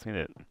don't see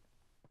it.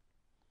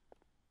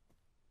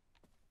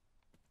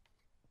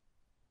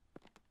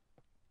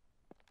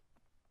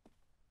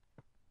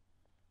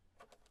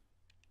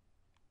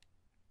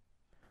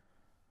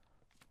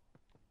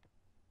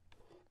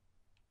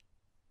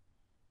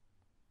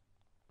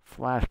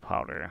 Flash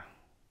powder.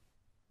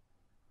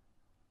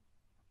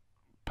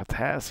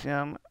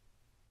 Potassium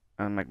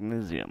and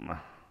magnesium.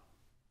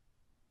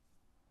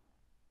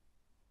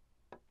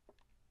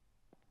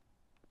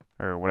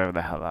 Or whatever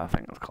the hell that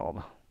thing is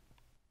called.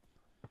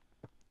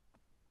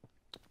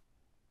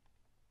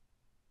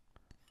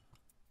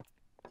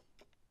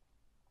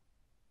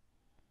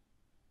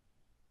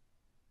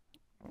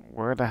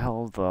 Where the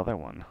hell is the other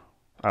one?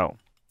 Oh.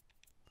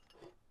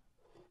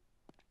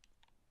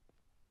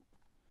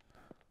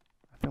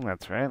 I think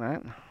that's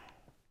right?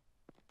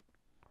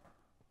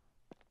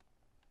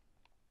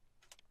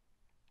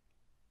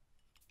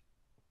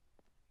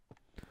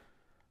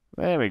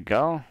 There we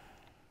go.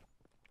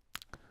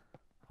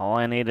 All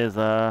I need is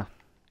a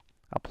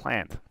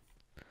plant,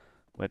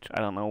 which I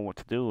don't know what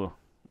to do.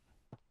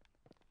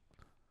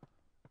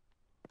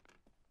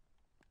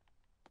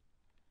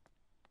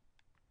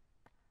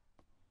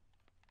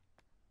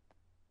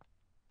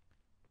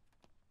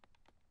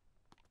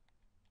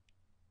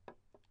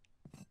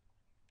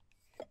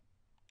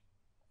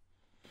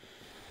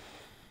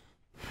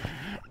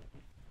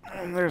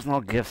 There's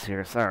no gifts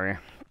here, sorry.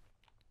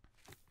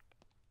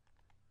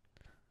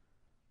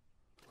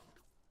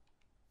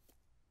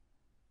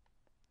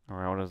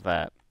 Or what is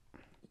that?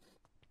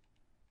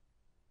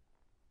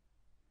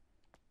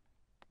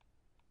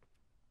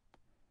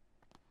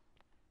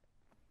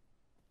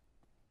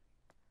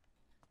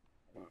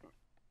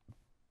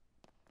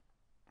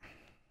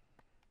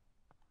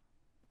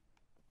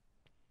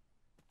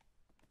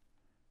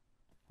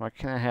 Why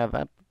can't I have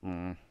that?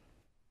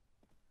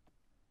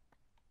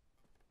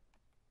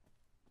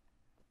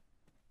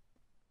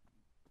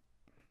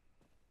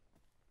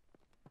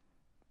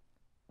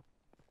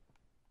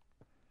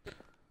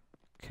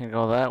 Can't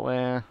go that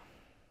way.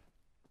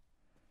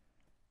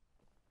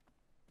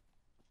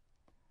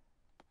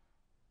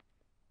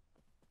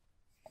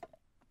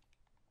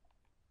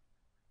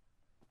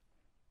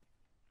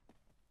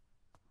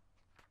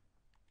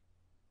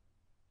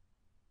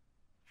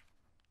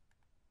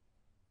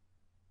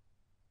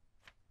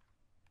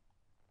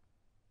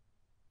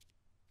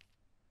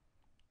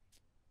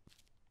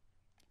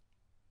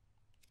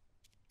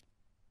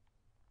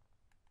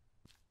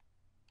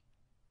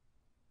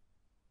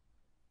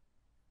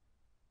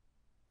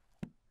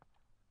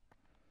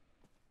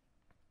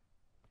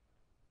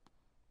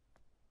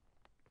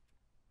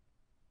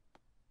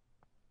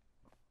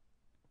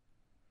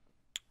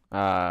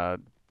 Uh,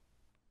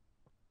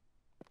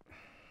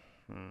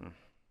 hmm.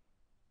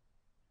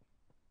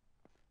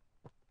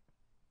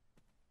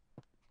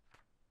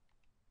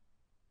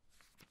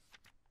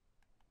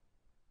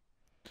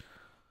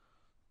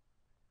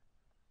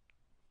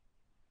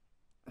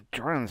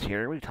 Jordan's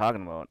here. What are you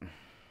talking about?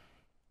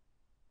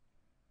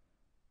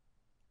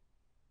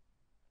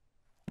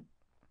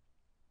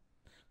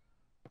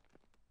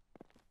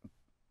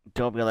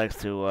 Dobie likes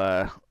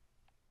to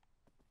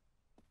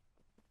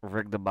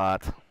rig the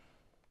bot.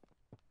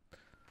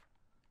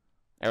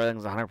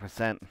 Everything's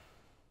 100%.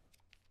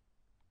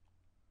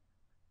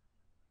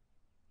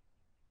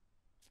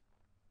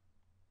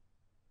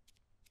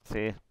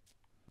 See?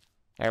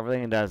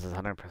 Everything he does is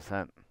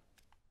 100%.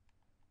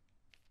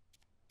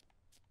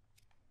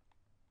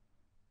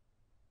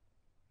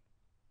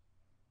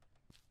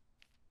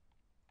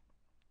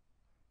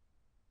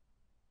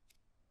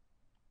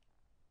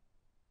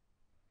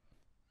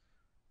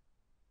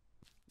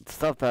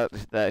 Stuff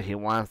that he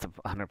wants to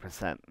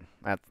 100%.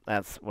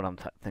 That's what I'm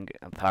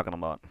talking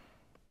about.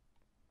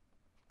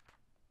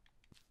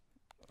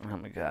 Oh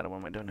my god, what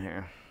am I doing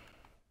here?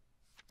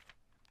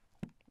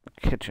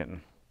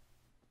 Kitchen.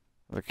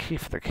 The key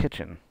for the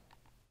kitchen.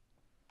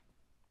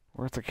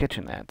 Where's the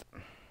kitchen at?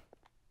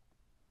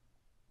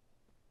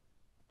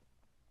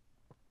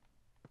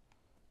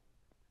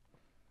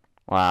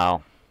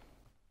 Wow.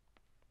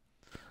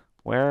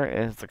 Where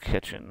is the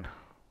kitchen?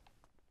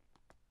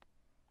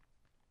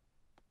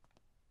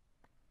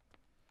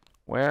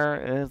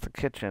 Where is the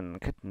kitchen?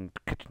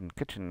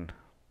 Kitchen.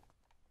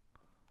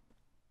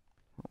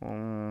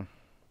 Um,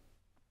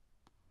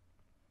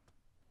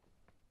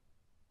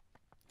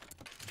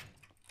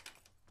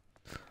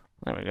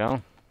 there we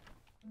go.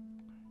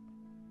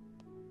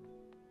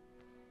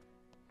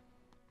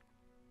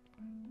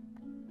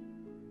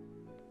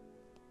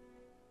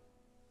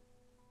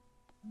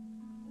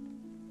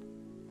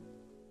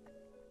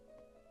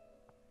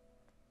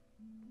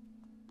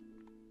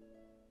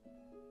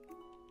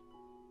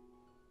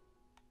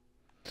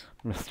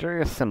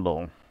 Mysterious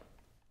symbol.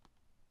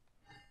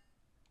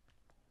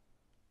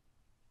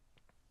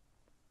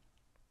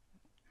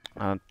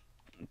 I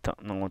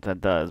don't know what that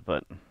does,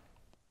 but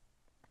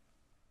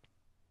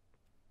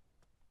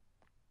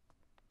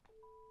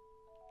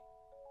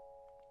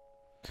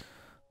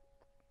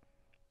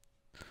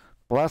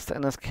blessed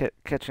in this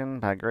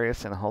kitchen by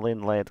grace and holy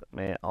light,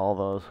 may all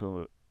those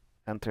who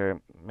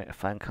enter may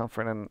find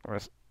comfort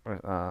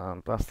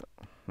and blessed.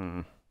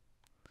 Hmm.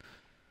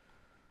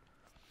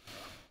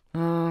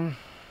 Um.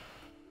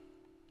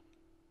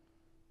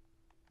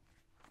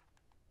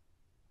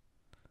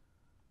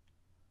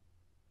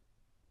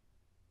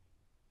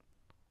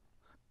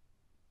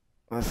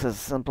 This is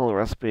simple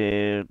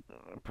recipe,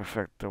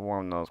 perfect to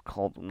warm those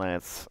cold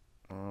nights.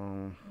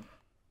 Um.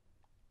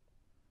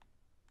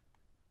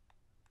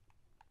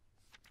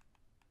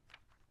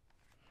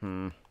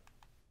 Hmm.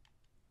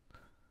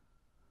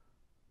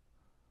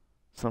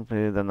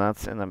 Simply the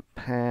nuts in a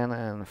pan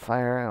and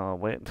fire, and I'll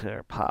wait until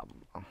they pop.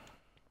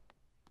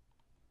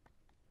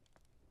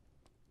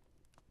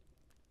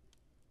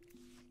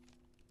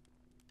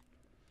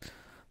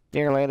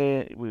 Dear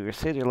lady, we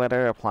received your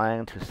letter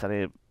applying to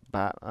study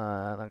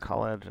the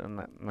college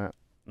and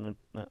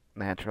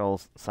natural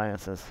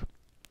sciences,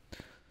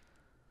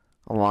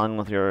 along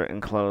with your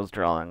enclosed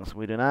drawings.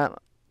 We do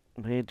not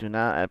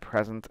at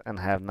present, and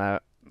have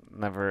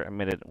never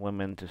admitted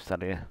women to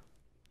study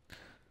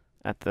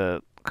at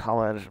the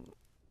college.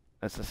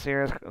 It's a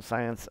serious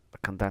science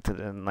conducted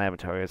in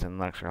laboratories and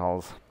lecture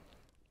halls.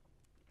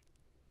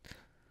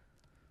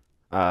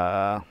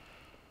 Uh,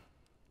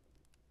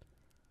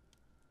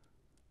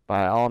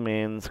 by all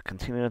means,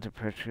 continue to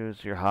pursue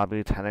your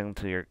hobby, tending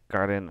to your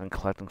garden and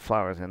collecting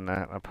flowers in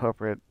an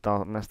appropriate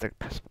domestic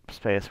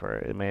space where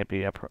it may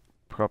be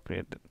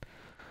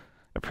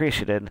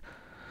appreciated.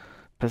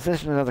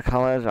 Positions at the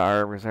college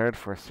are reserved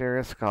for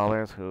serious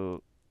scholars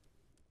whose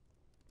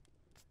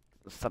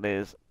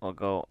studies will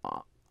go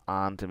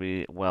on to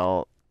be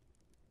well.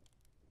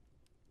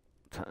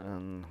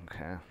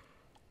 Okay.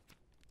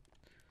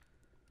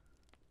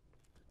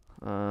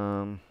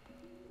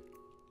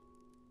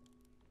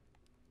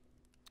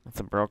 It's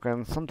a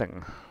broken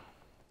something.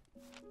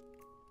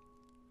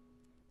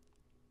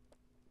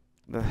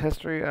 The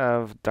history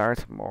of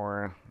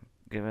Dartmoor,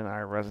 given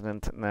our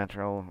resident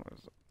natural.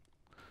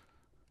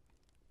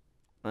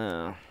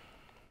 That's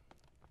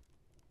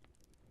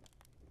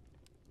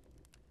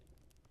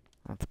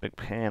a big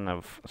pan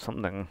of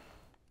something.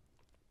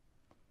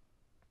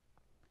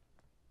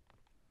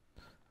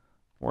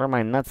 Where are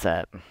my nuts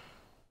at?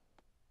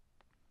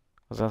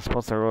 Was I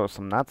supposed to roast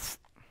some nuts?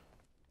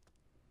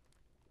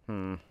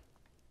 Hmm.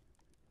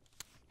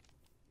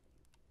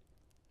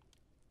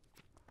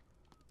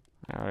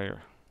 I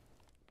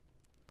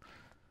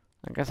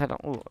guess I don't.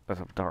 Ooh, there's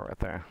a door right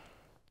there.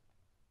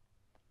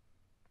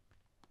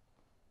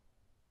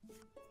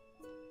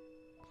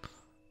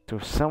 To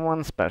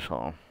someone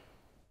special.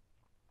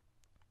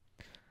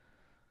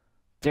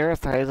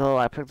 Dearest Hazel,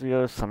 I picked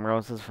you some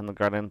roses from the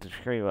garden to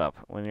cheer you up.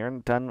 When you're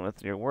done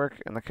with your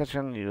work in the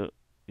kitchen, you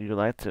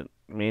like to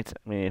meet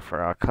me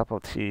for a cup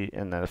of tea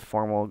in the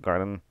formal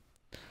garden.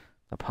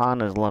 The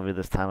pond is lovely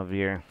this time of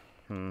year.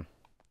 Hmm.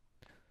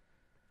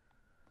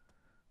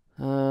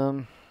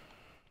 Um.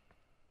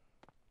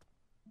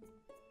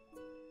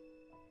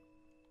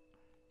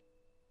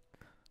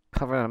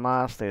 Covered in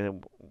moss, they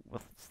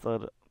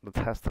withstood the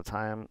test of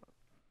time,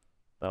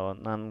 though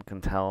none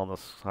can tell the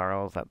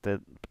sorrows that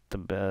did the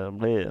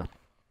bleh.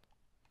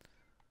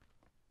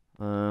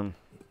 Um.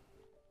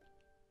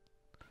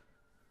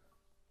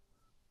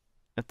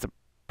 It's a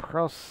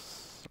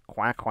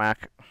quack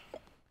quack.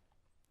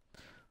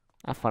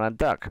 I found a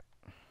duck.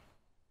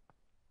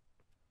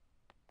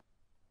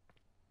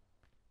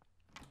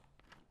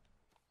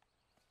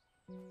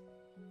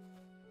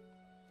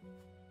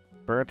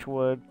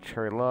 Birchwood,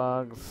 cherry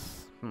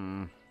logs.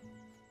 Hmm.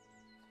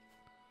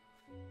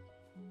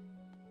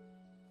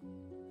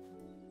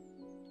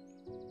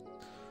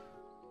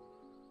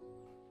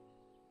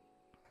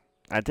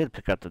 I did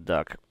pick up the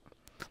duck.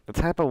 The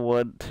type of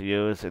wood to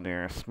use in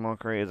your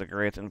smokery is of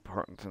great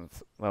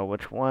importance, though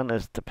which one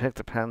is to pick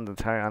depends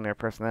entirely on your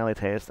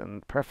personality, taste,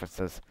 and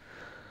preferences.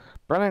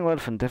 Burning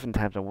wood from different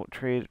types of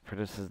tree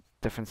produces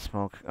different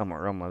smoke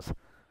aromas.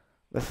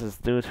 This is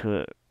due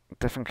to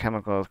different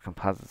chemicals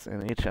composites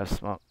in each type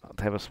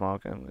of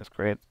smoke, and its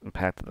great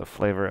impact to the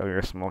flavor of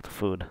your smoked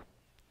food.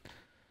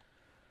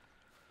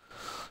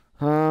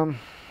 Um,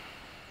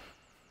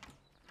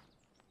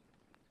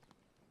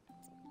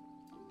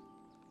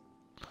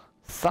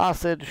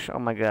 Sausage. Oh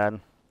my god.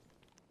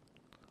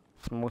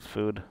 Smoked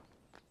food.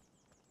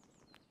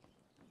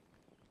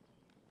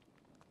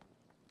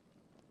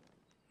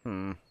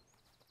 Hmm.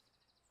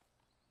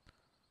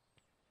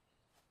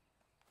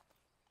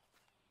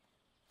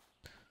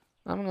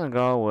 I'm gonna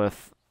go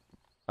with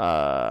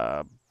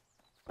uh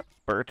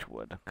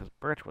birchwood, because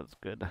birchwood's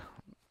good.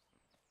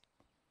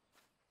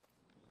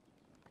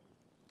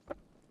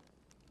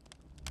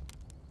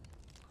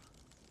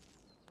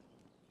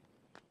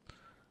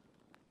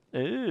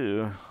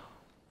 Ooh.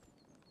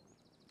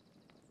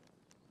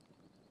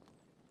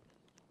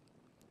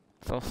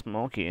 So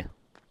smoky.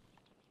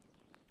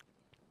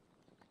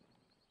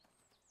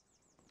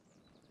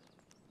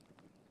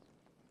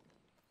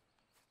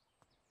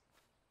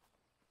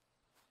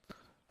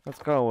 Let's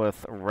go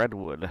with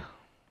redwood.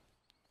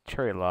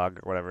 Cherry log,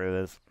 or whatever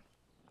it is.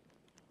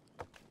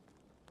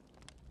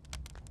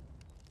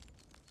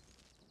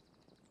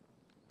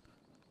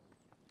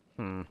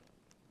 Hmm.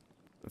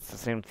 It's the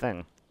same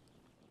thing.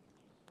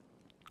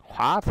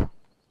 What?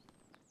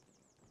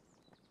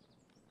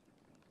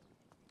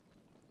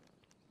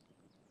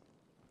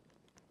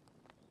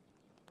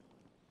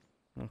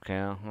 Okay,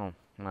 oh,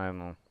 I don't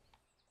know.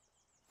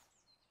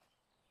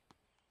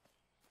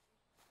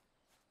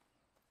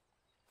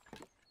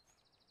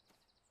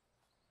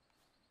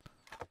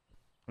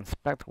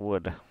 Inspect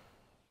wood.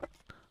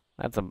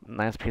 That's a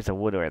nice piece of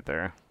wood right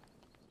there.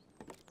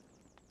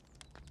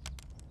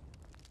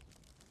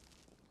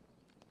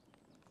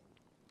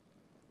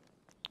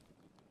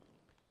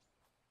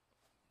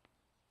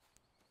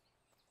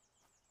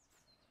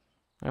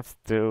 Let's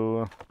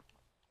do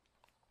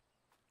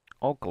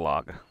oak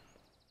log.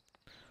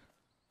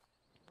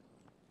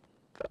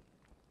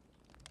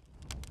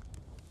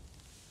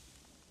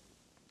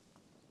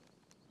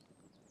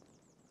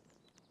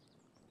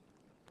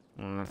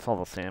 It's all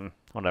the same.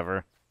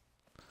 Whatever.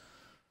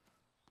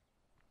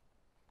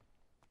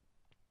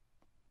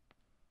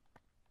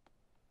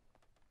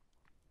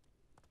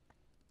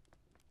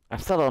 I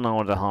still don't know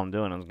what the hell I'm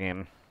doing in this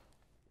game.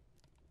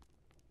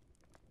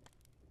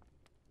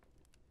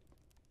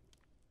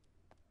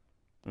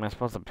 Am I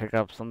supposed to pick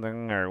up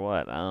something or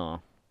what? I don't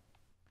know.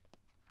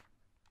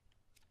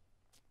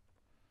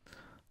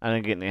 I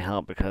didn't get any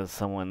help because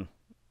someone...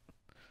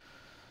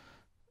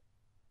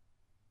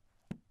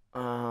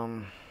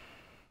 Um...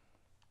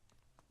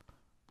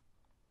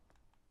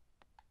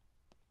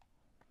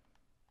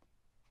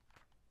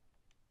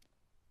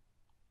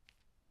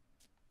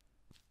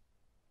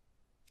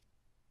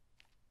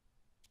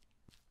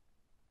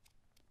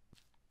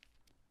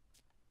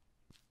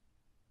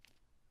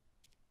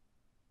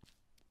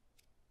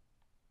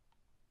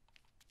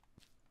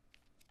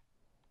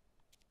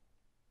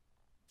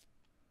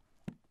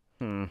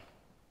 Hmm.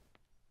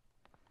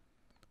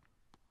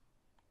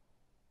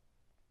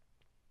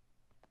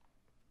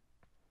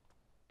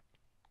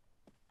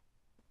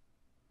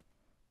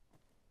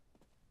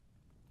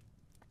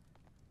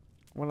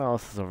 What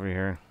else is over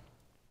here?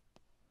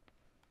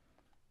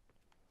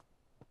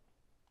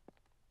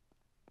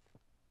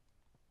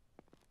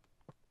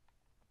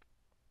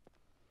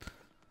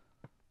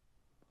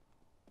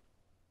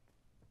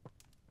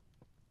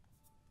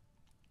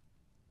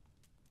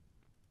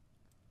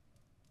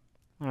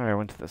 Alright, I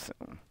went to this.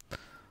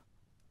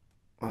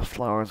 The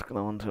flowers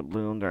go into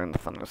bloom during the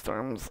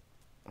thunderstorms.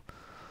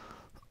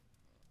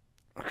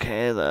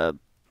 Okay, the...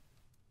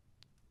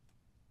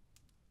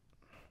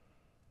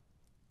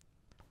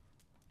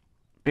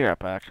 Be right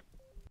back.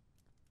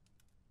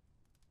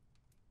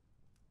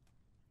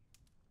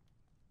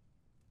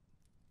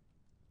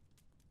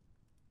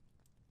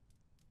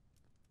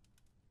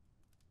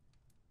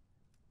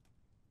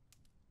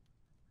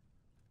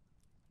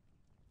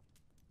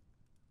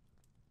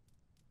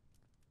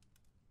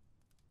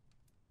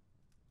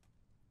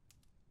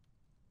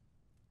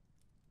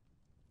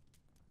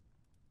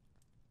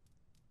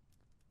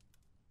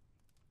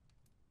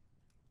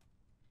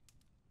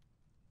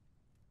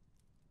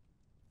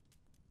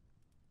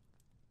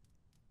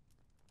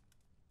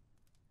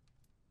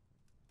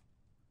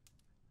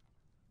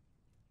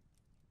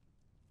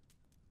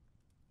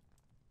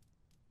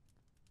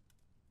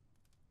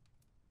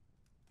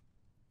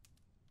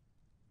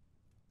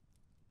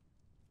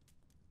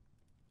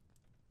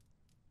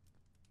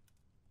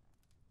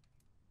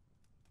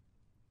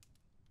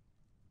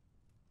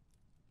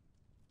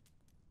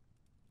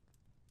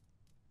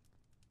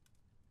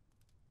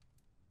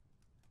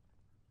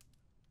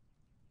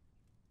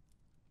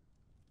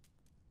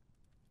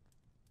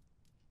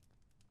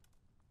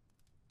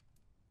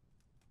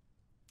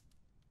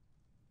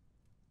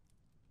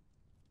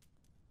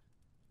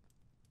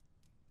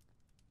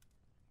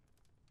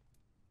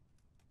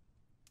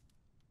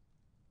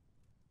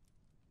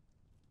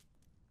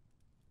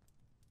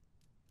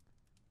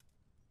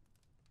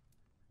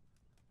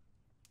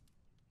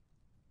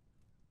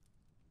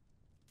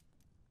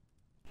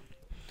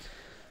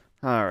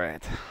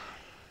 Alright.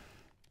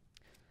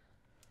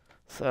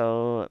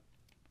 So...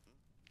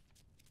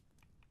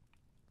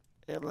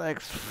 It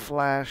likes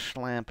flash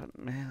lamp...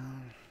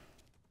 Man...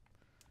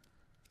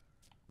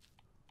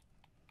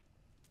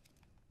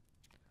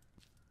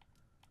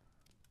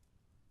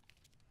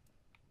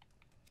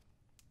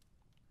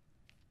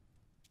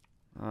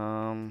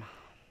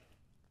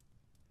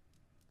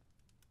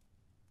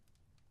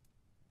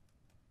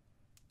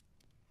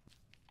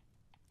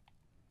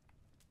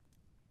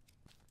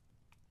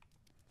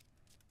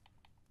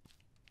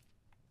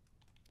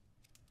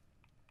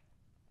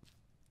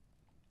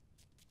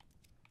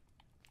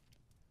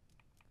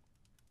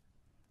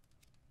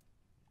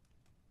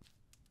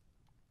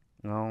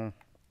 No.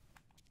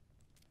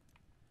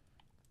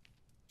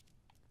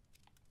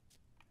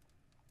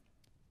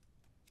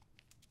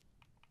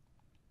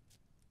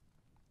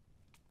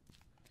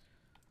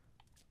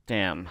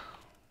 Damn.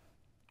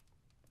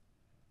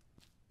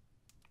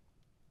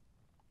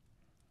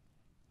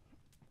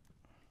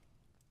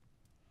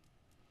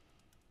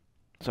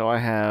 So I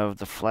have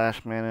the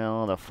flash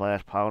manual, the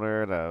flash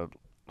powder,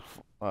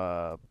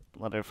 the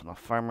letter from the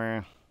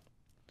farmer.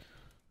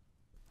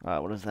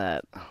 What is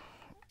that?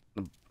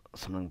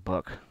 Something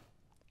book.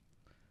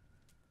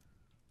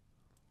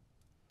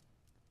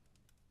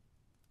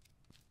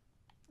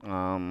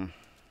 Um,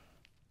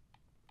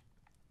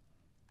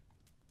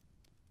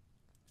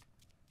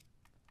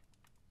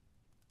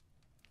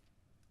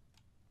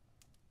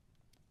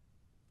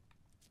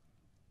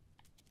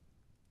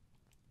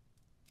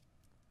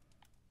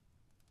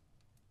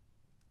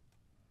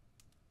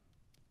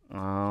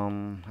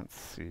 let's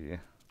see.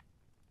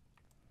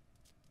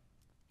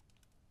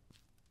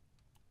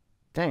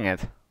 Dang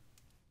it.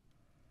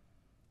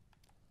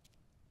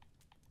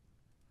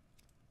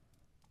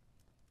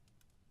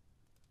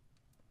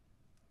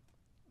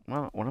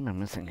 What am I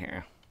missing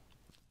here?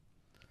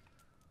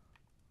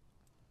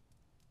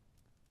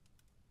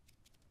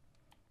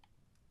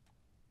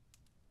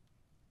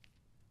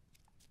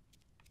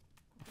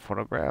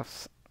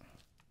 Photographs?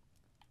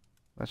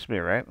 That should be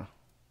right.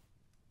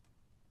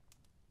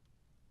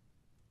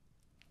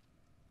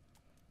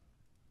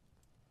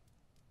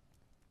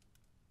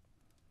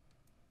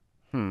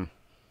 Hmm.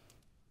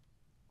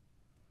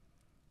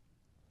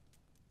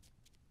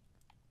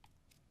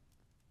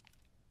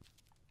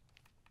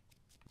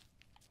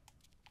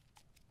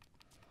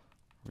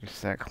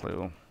 Reset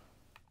clue.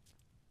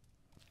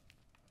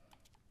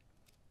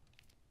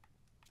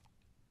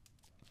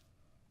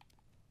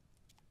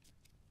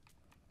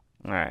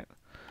 Alright.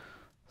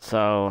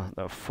 So,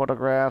 the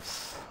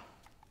photographs,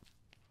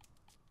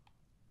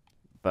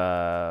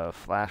 the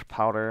flash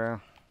powder,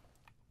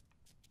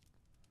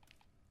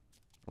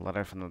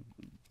 letter from the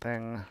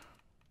thing,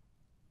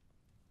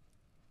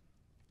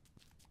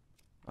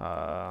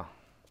 uh,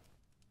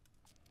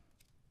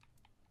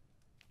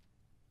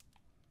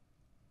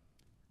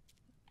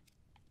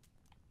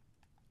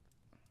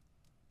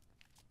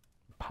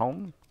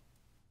 poem?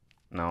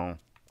 No.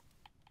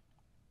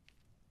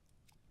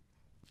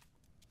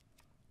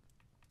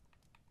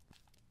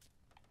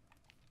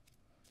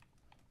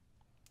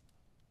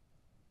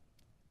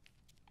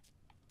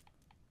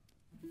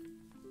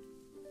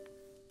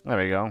 There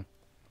we go.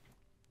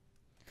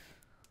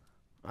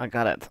 I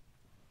got it.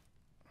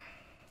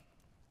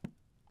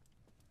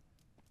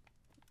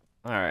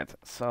 Alright,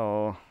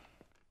 so...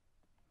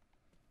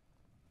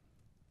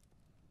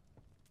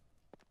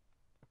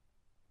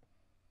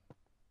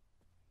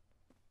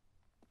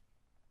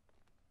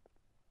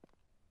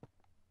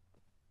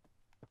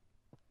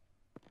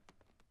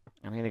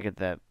 I need to get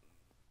that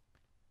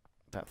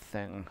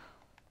thing.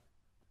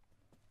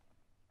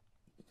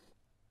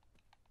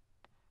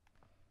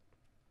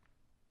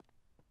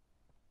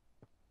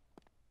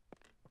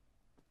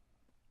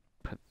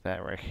 Put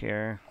that right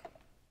here.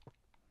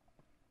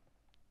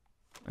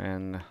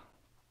 And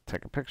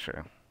take a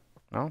picture.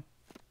 No?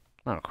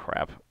 Oh,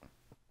 crap.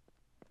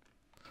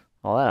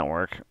 Well, that didn't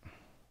work.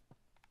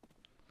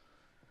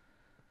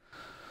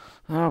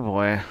 Oh,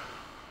 boy.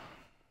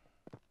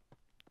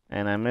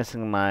 And I'm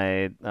missing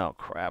my... Oh,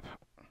 crap.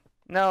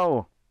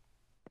 No!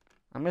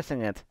 I'm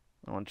missing it.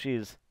 Oh,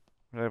 jeez.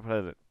 Where did I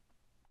put it?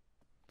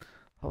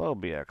 Hello,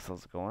 BX.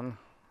 How's it going?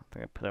 I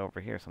think I put it over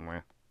here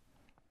somewhere.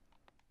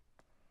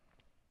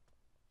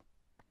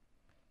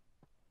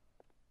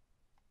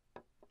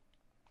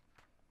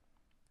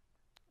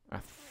 I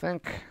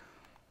think...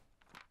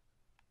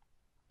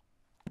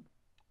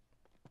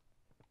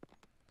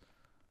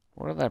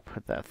 Where did I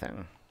put that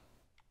thing?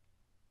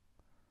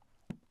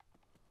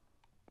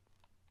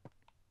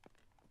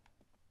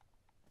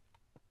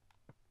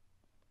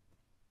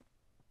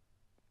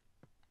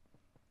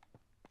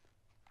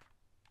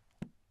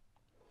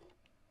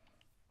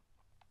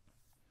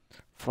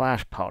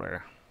 Flash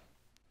powder.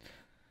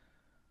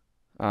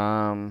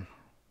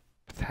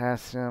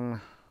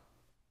 Potassium.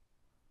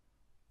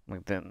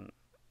 Like then.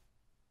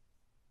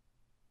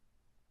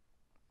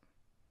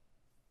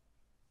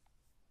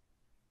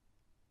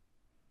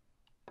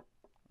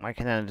 Why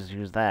can't I just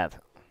use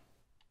that?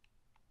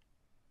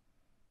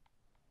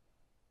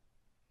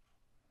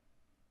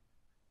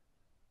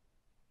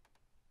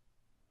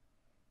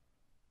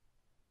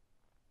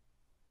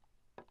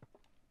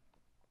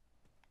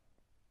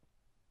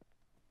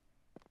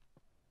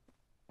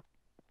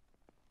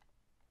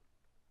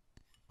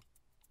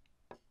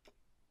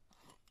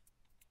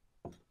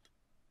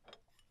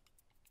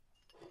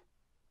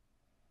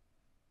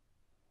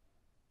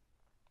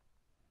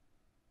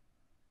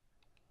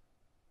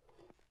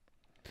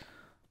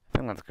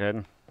 I think that's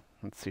good.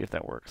 Let's see if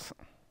that works.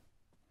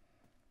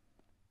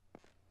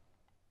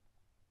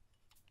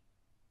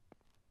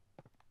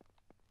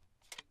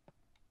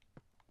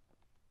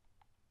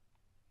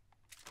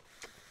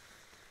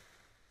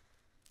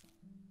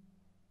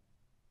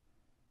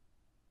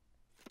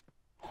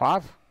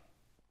 What?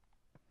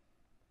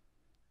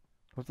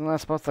 Wasn't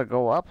that supposed to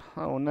go up?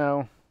 Oh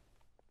no.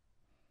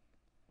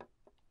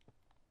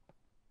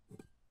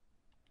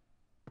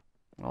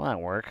 Well, that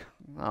work.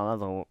 Oh,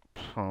 that's a...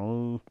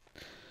 Oh.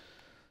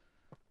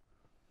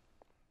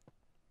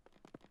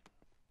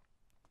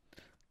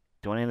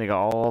 Do I need to go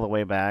all the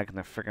way back in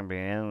the freaking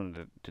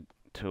beginning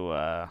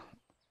to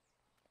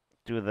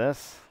do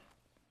this?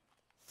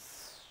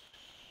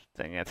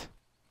 Dang it.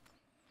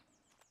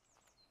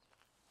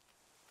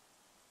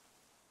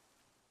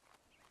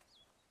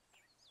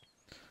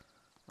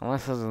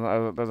 Unless there's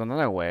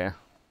another way.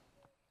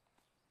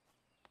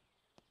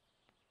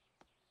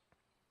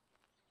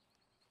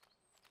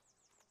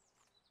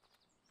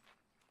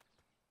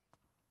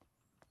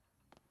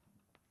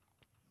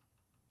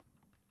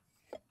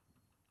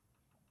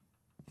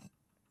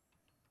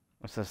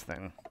 What's this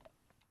thing?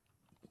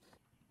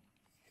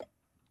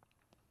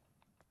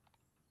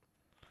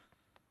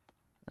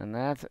 And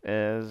that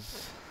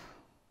is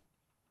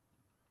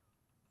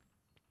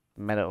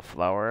meadow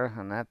flower,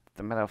 and that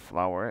the meadow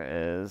flower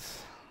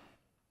is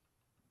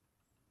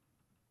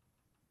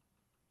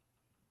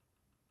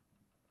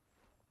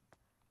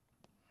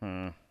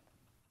hmm.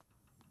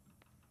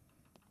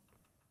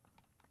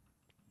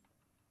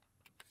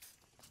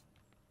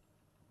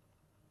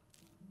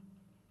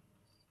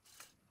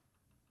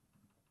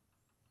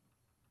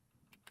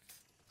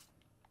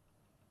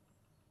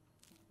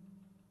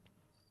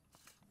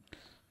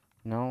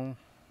 No.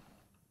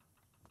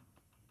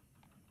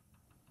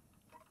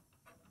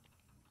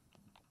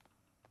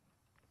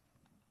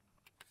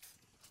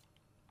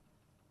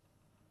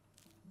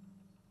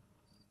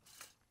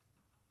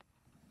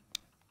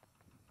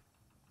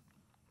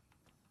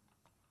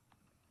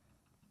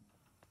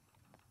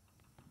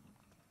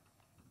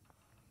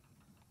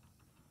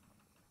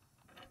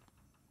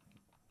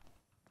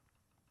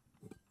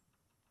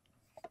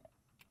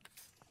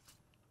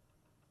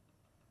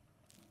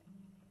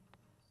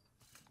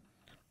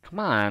 Come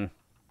on.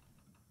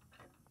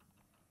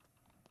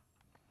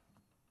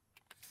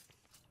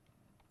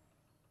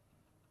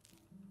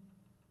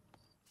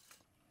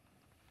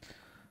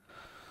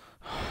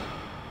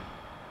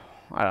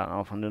 I don't know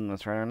if I'm doing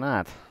this right or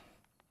not.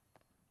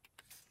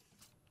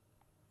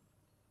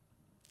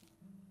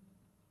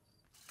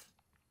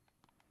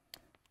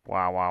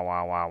 Wow, wow,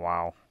 wow, wow,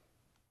 wow.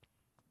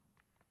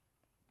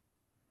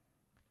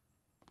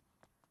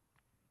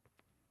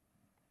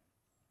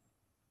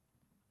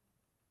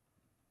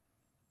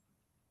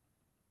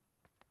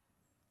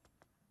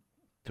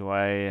 Do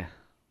I...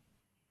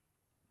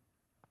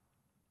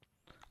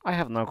 I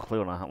have no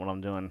clue on what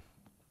I'm doing.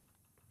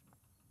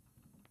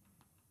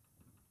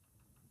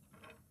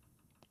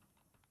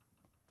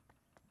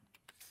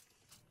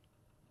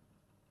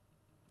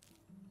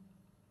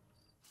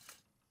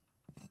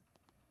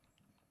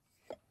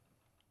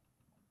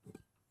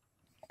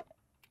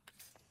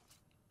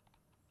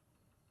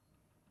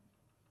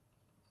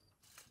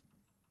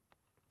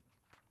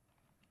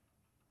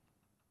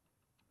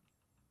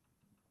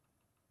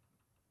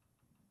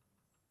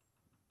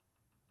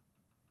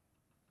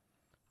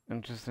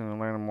 Interested in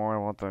learning more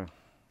about the...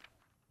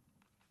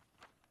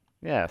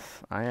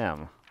 Yes, I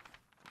am.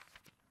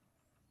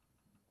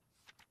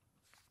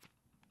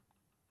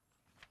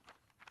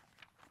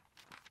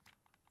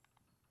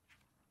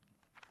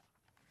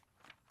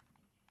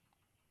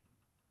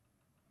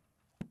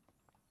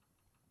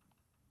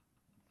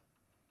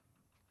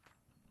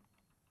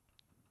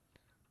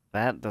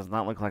 That does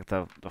not look like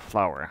the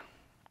flower.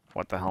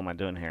 What the hell am I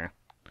doing here?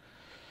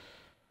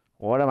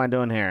 What am I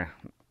doing here?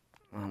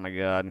 Oh my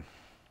god.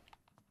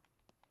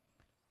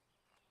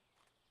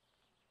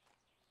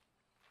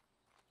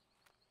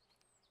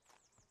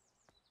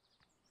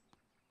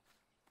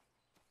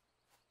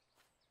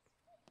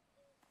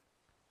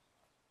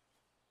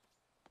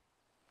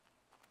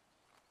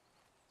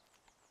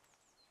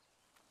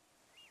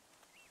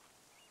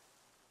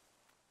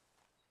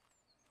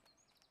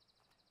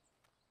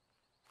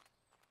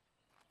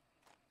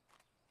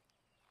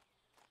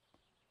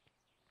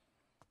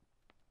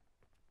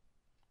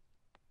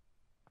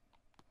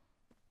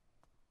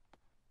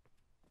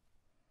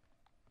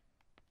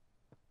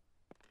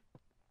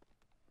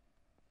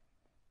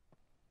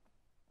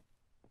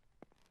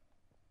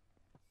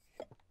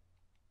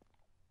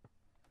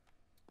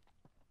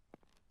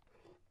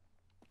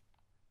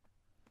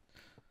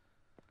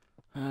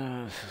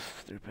 This is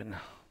stupid.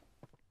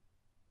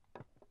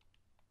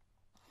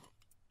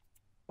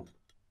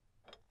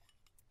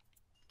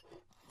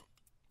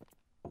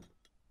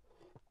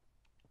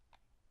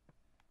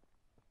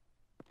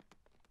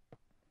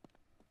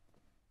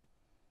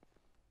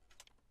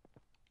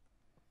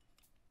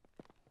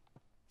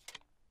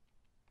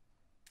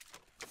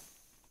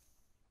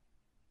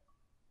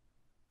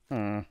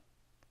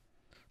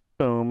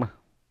 Boom.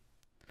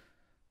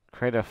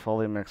 Create a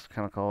fully mixed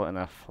chemical in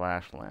a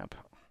flash lamp.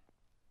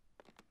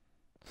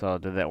 So,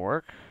 did that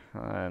work?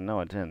 No,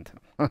 it didn't.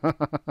 It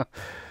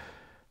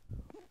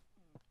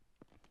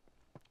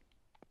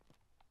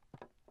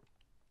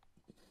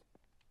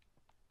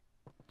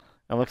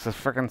looks the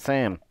frickin'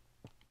 same.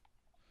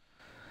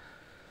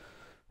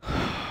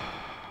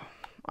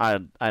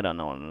 I don't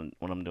know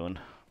what I'm doing.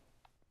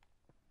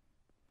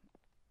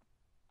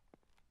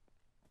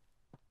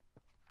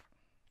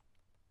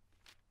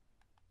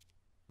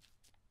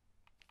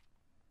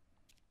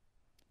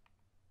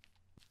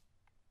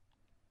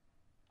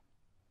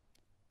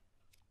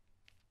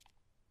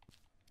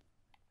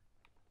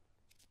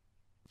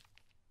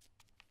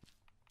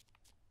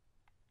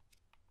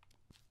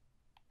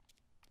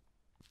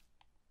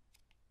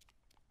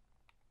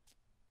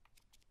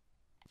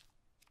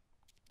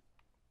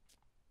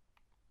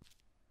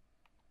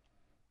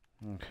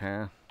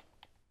 Okay.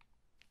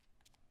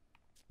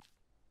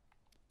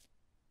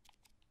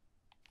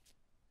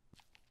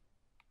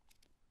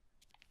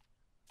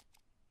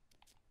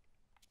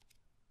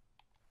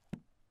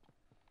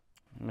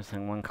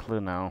 Missing one clue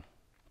now.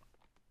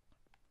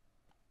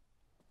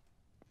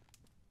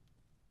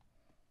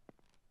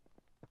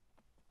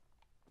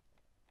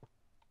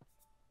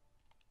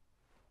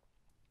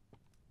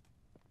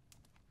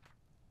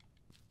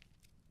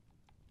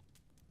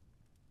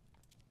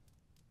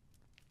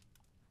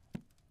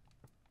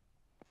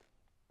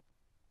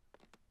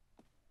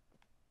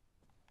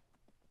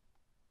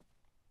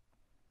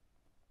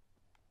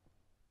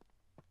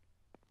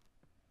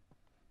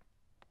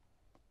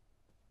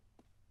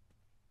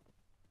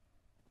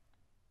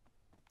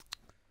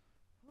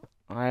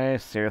 I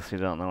seriously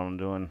don't know what I'm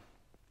doing.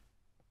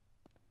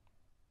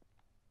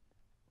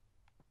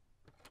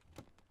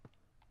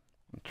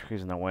 The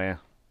tree's in the way.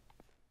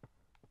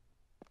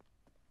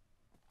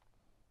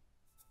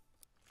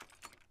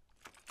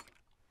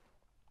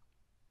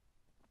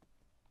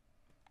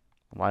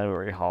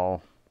 Library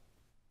hall.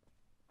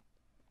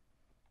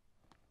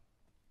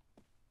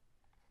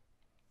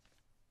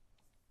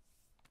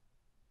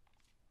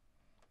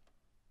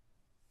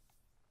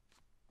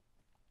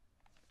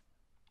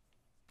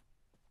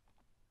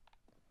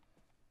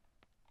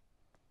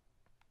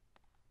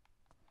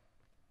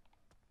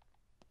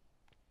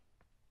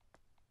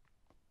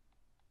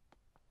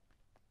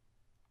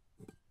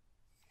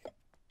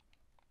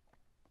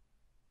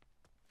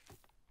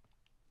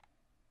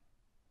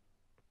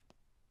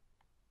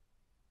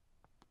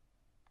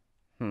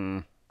 Hmm.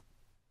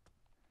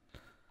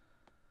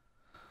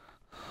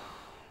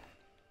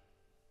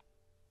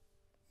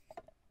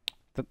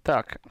 The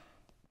duck.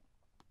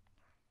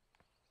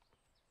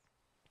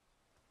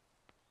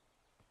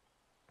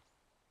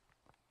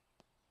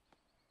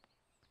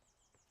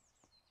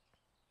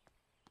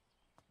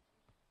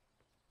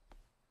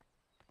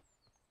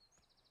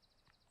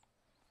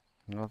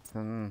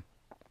 Nothing.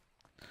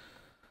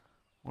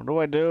 What do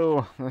I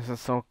do? This is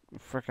so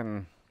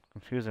freaking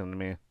confusing to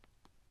me.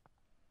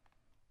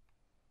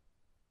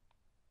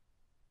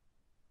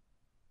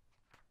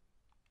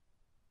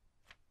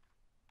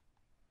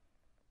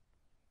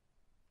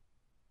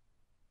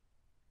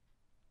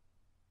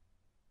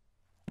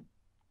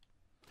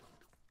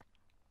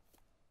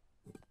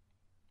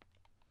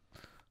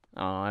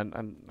 Oh, I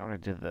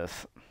already did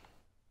this.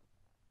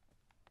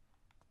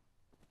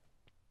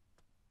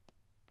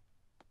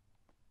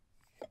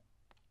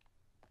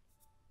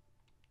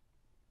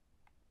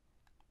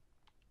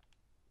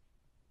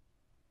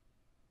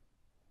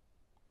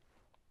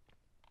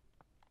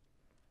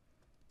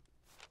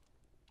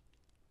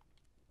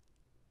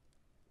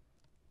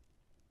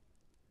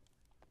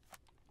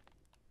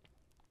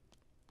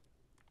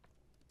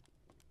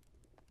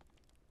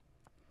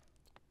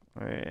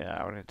 Yeah,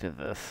 I already did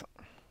this.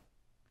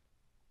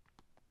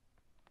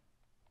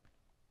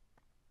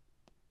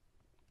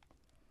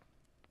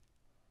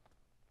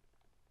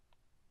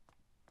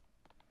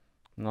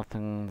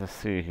 Nothing to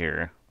see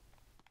here.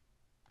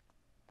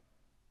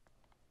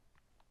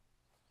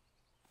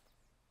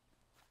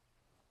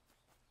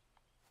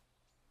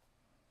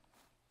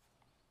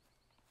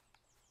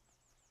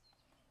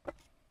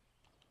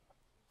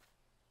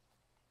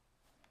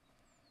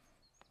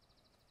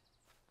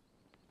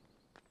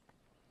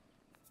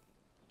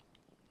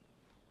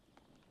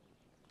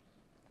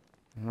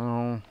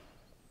 No.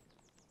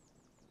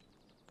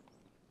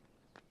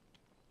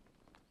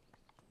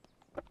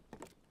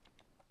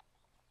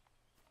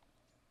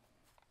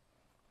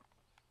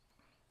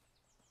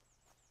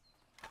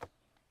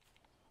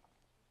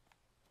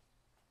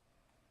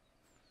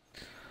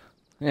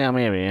 Yeah,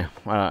 maybe.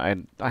 I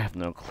have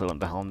no clue what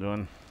the hell I'm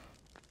doing.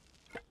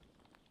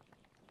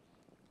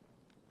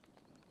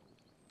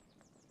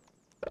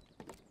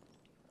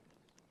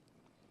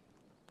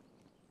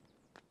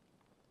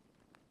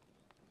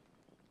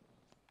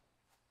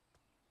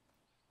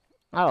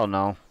 I don't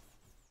know.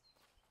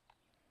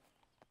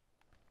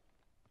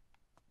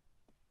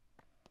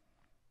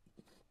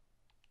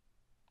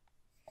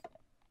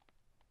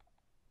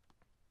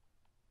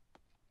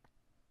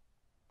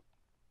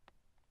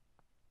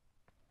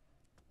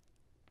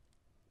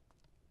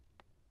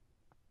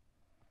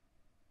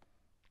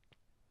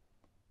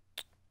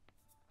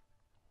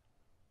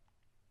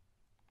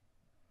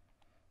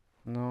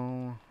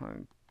 No,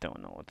 I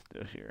don't know what to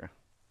do here.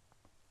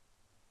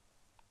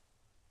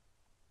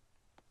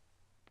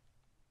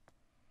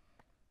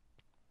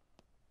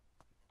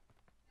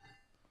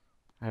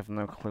 I have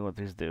no clue what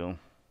these do.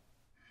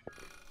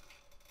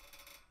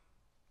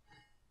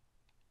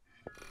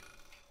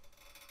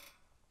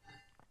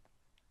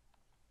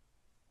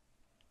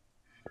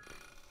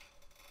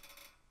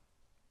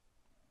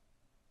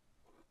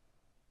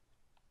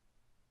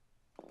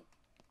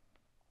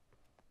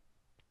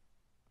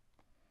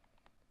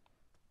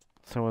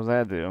 So what does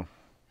that do?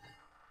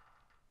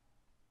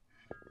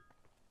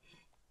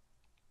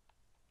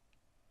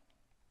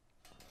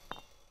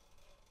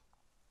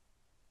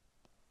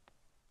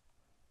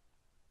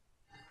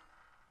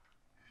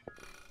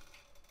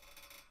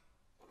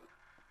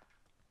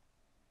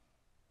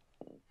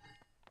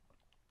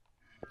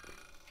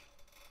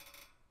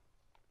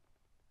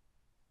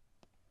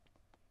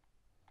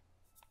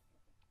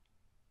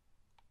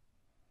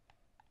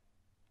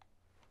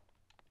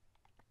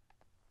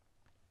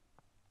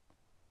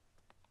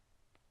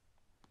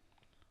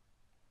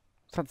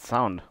 What's that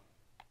sound?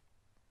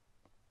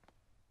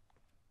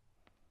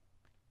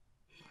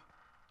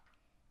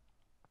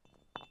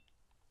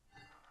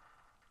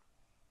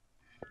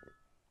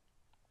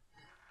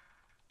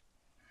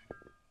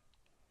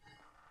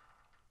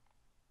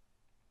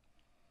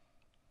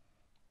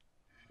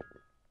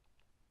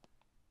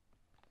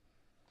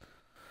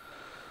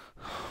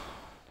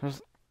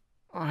 There's...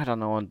 I don't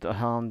know what the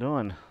hell I'm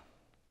doing.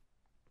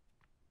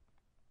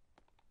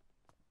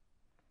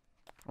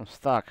 I'm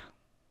stuck.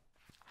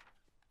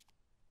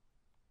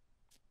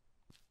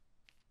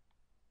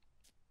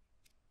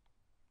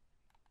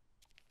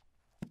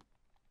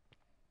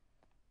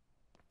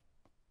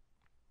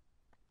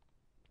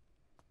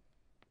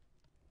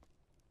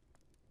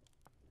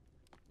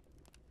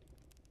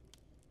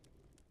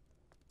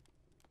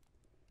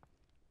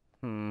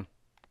 Hmm.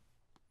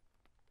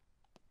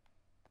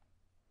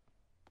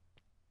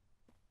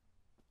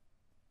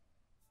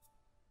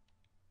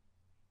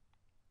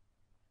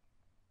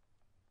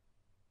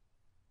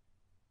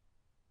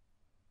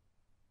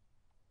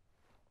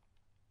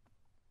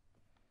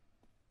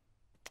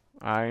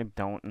 I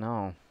don't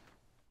know.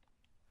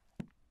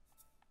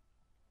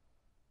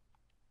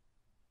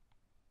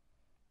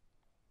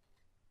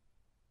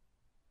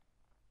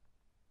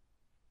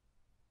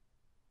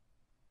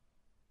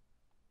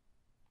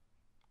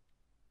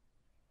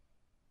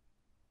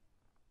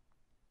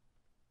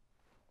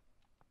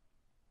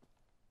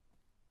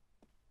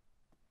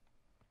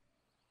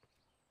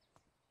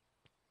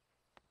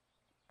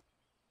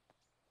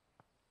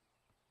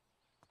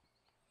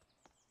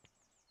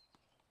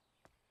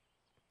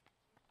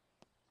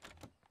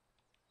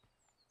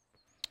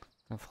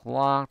 It's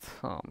locked.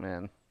 Oh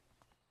man.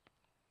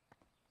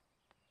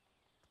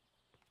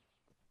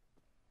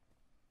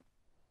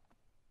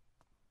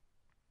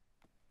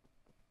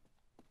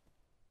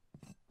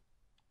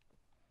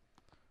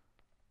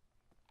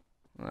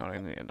 No, I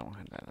don't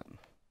have that.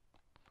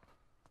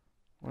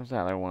 Where's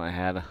that other one I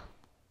had?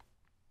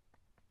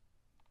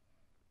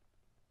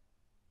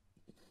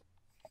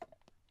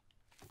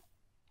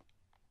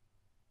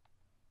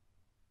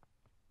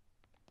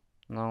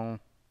 No.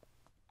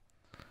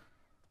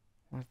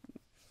 What?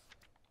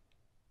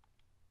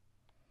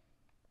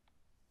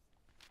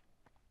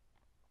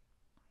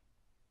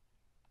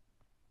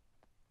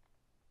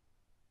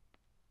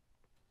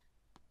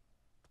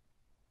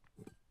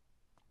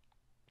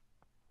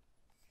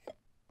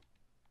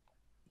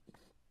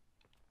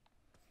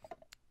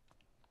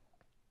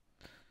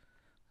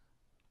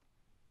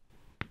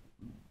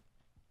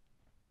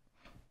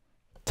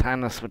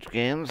 Time to switch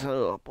games.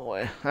 Oh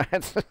boy.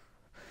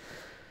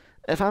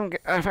 If I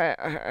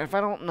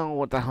don't know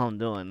what the hell I'm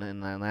doing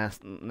in the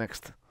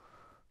next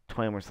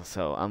 20 minutes or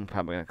so, I'm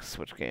probably gonna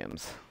switch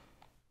games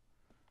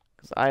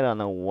because I don't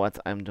know what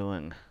I'm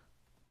doing.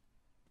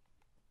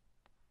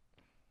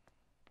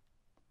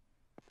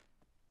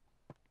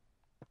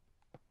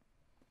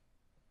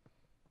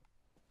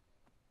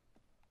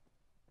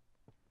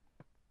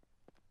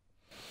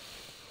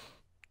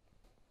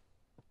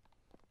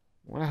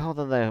 Where the hell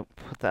did I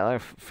put that other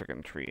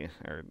freaking tree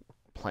or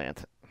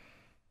plant?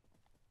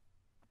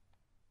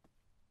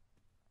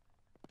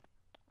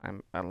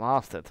 I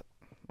lost it.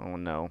 Oh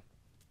no.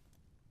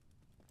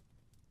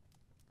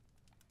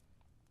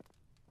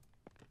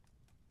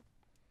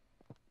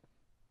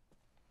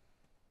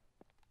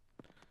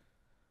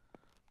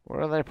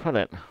 Where did I put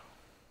it?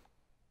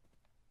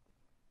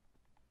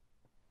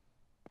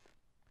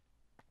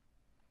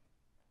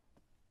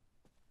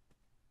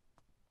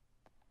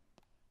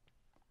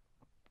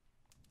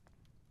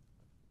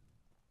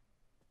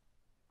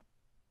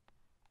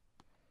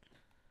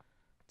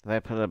 Did I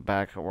put it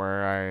back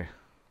where I...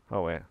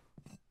 Oh wait.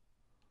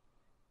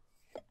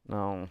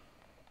 No.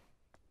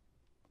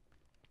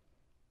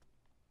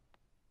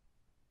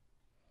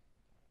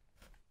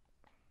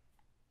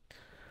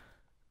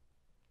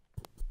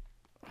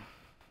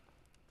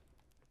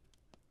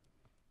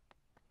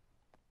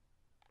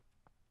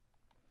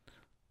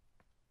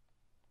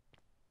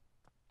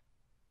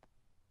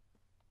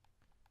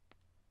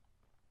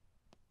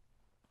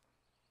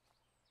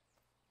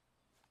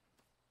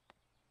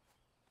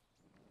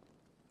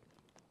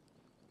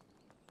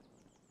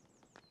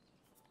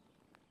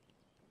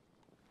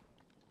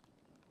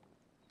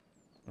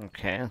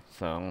 Okay,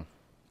 so...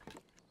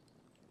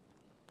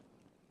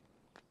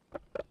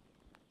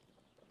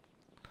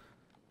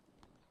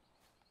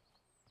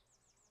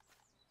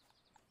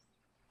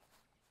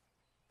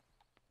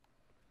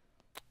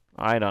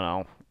 I don't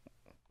know.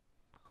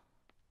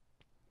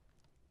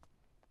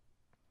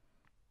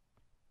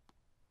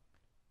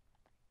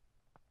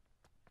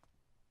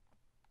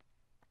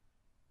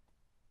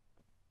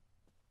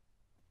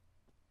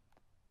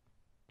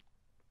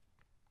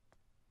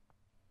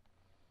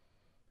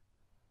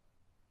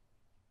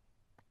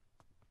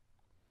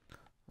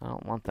 I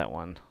don't want that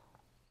one.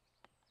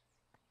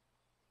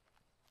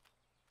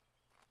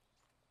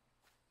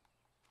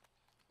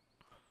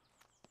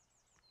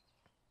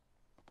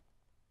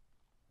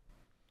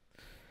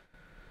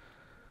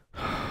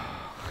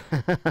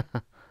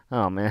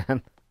 Oh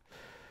man.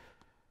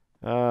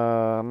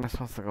 Am I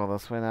supposed to go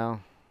this way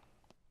now?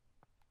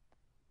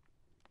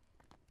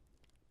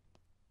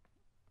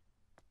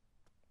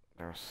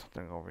 There's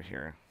something over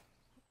here.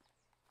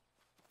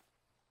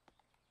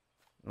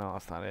 No,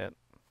 that's not it.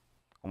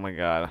 Oh my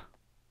god.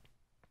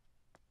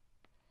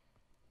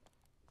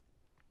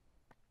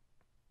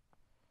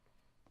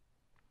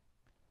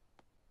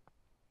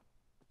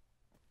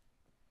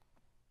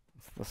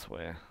 It's this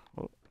way.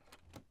 Oh.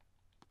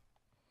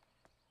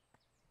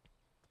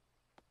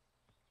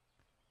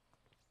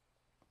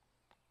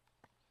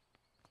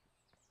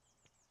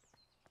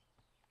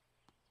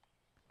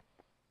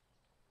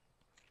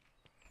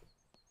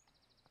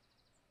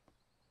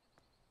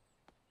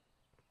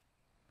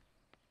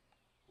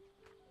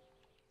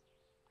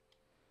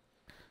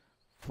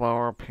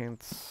 Flower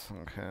paints.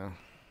 Okay.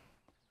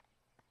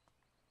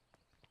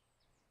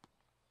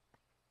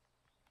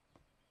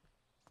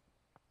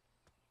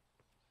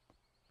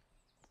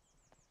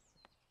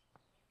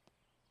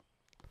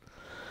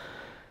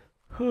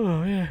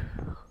 Oh yeah.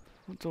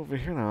 What's over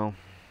here now?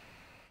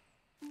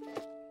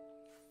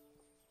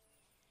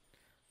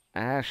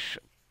 Ash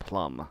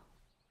plum.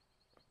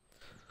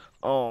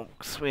 Oh,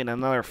 sweet,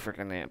 another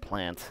freaking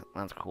plant.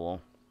 That's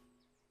cool.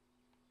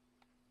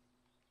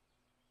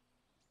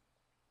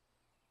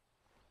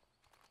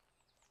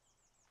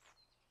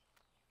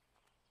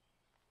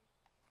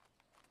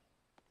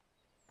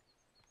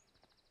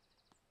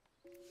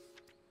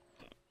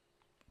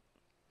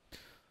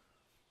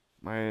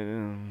 My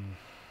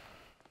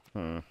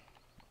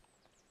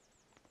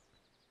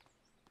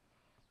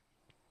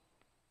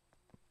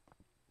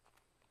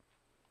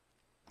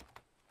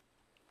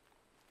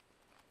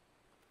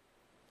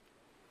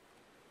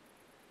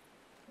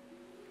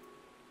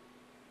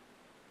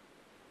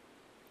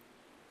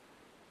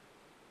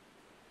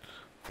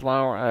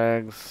flower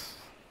eggs.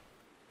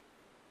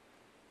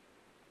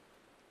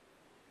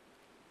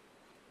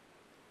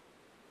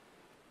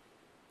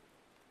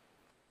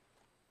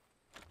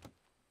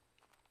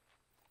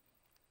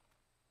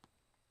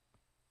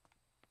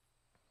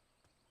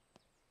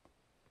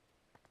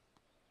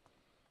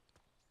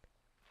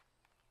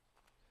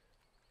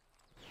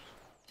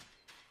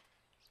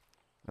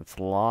 It's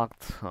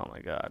locked. Oh my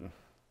god.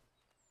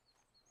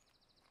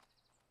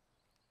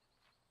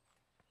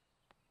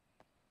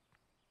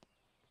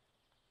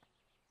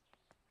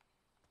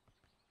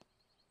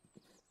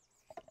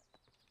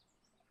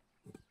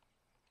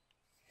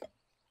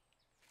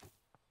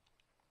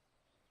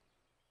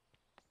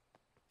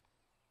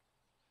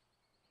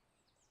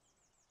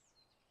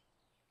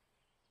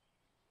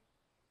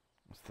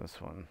 What's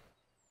this one?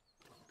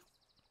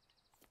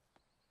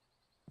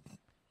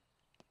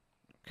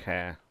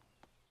 Okay.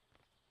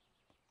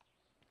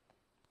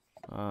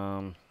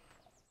 Um.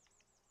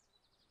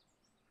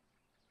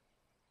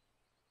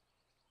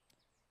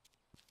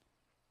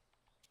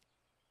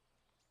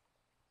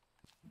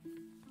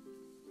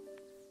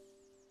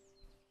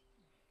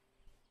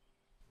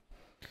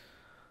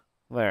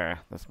 There.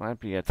 This might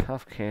be a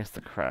tough case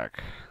to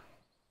crack.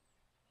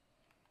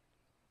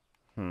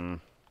 Hmm.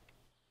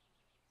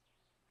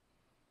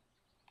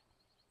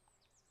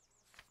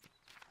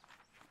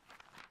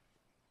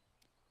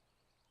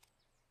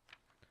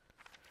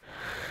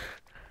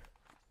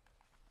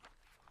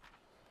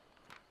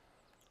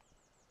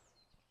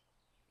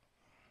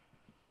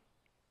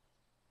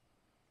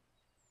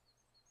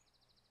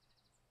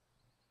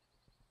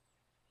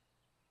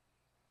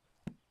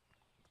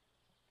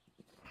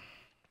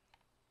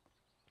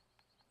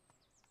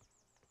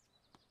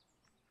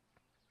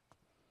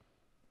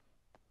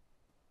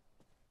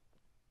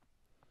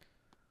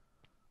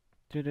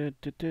 Do do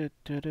do do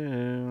do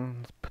do.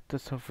 Let's put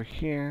this over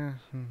here.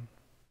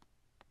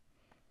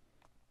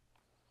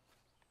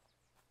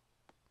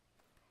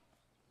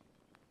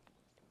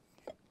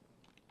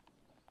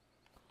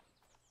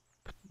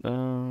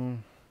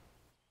 Um.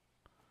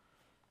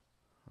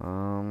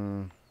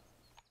 Um.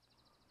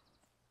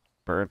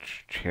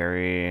 Birch,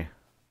 cherry.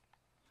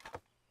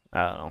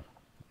 I don't know.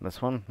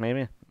 This one,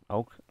 maybe?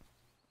 Oak?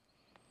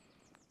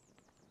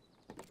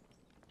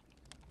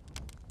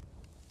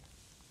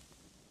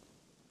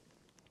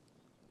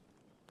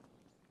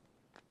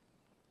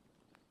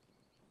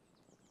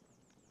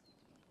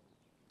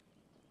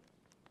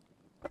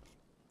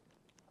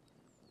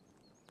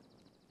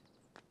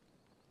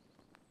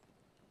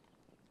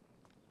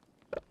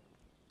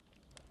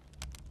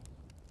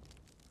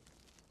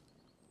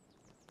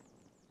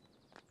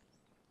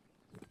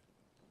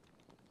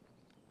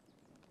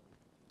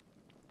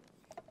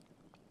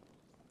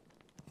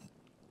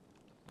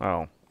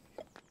 Oh.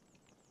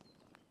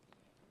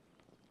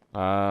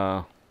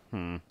 Uh.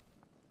 Hmm.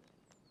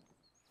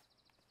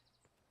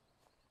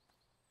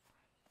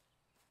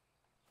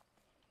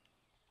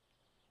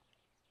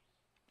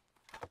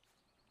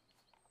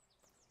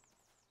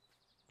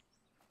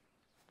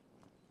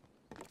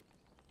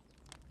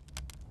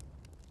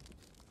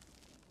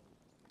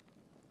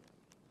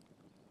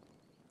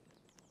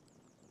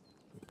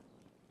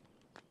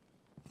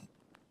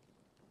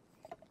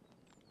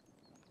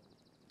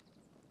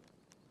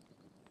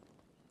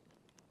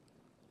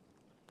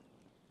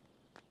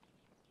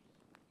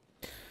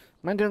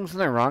 Am I doing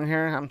something wrong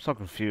here? I'm so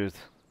confused.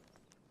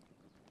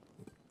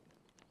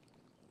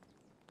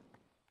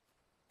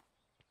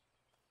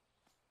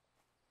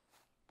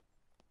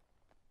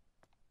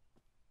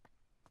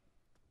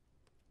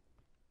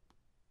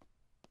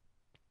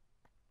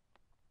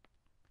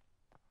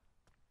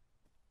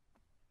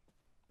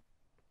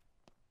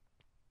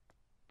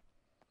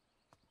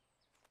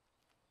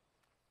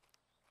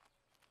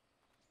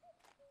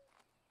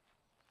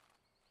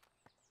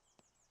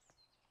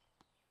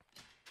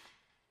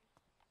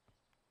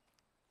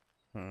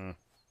 Hmm.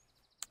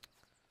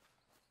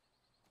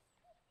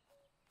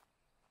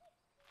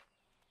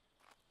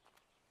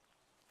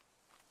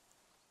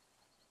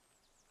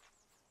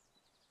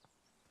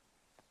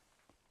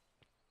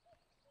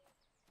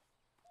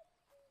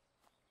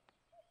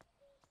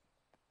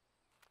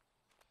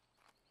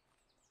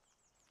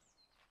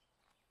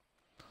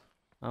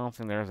 I don't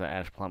think there's an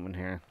ash plum in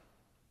here.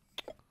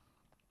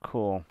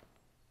 Cool.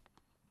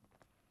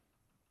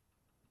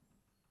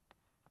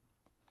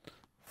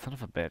 Son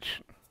of a bitch.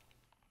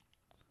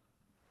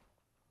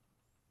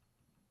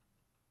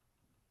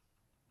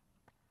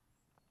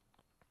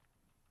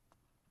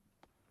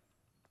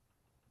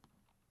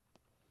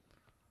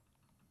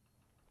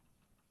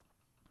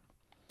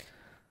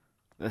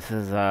 This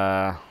is,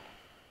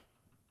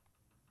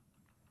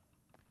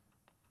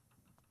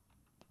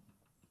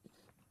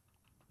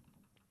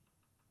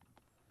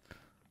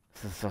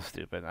 This is so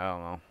stupid. I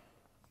don't know.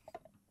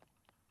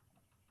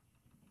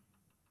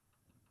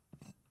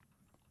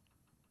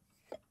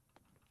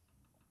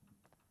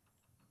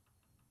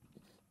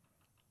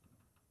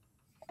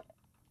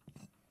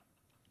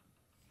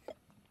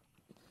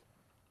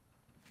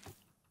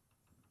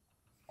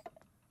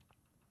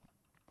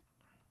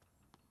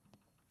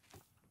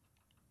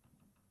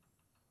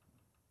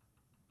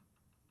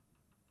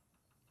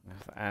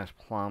 There's the ash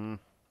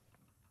plum.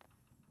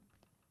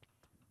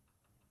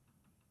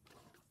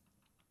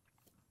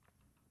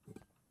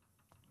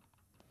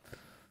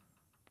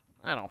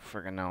 I don't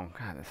friggin' know.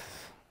 God, this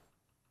is...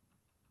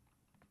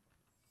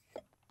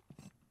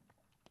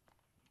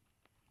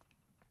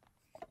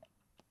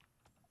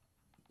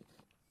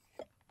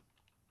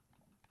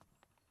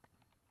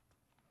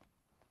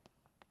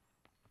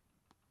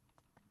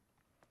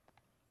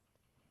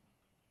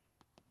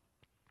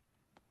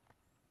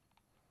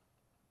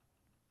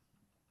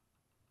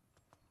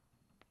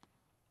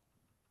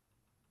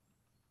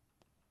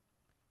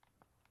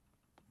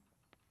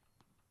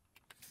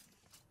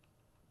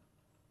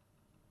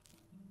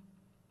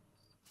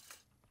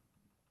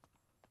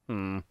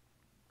 Hmm.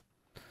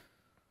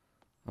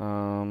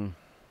 Um...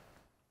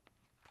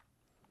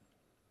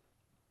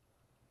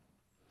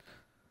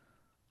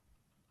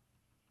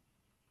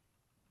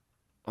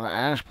 Well,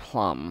 ash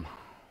plum.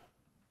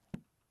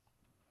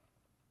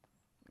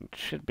 It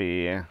should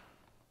be...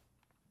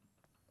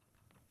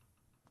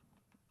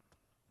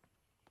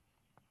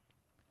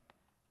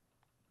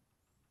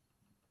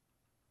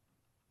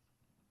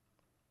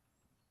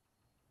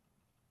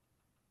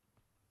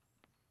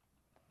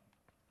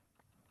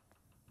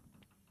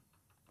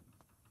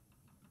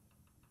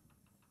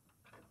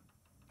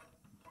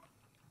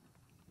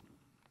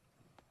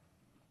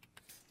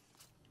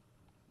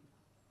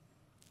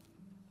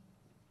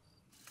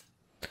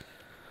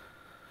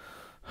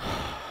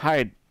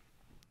 Hi.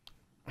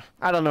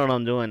 I don't know what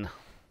I'm doing.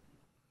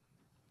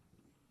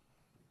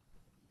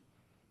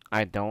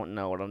 I don't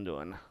know what I'm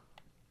doing.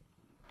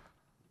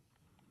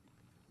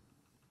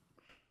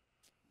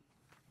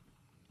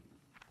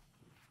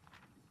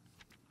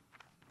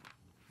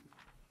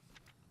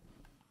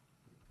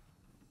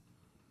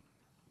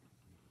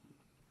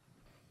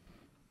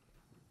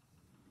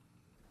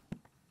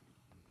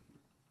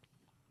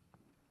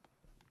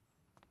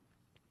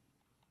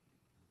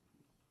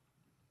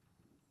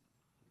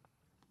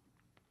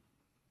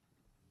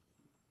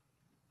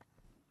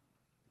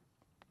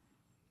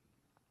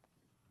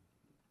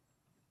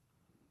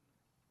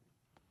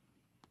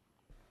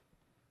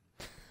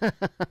 Oh,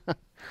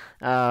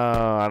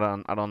 I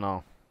don't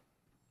know.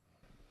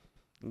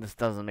 This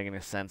doesn't make any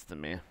sense to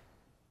me.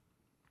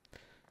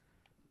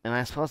 Am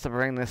I supposed to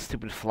bring this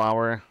stupid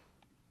flower,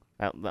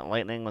 that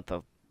lightning with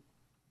the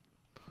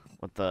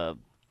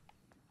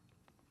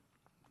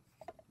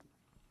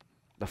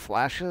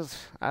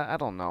flashes? I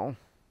don't know.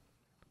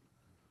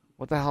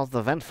 What the hell's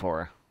the vent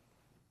for?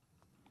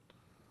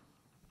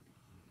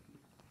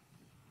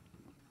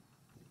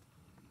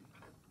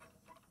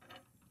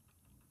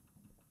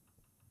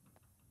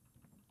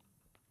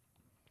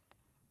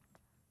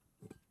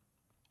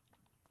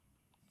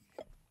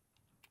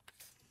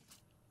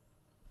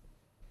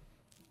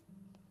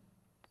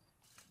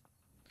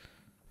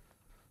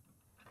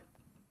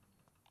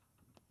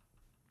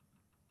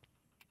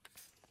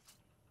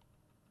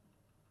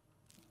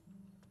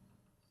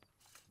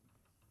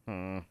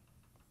 Hmm.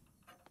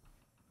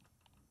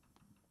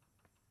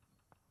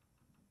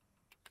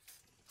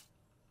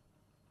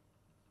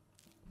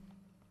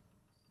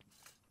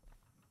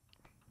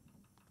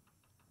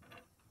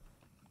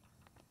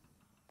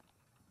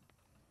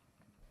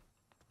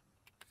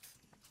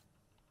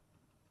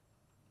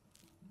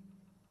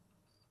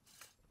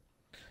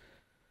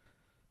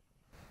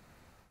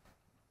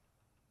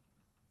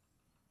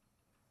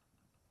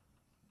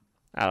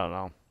 I don't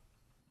know.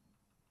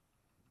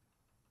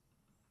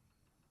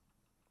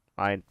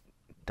 I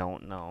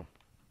don't know.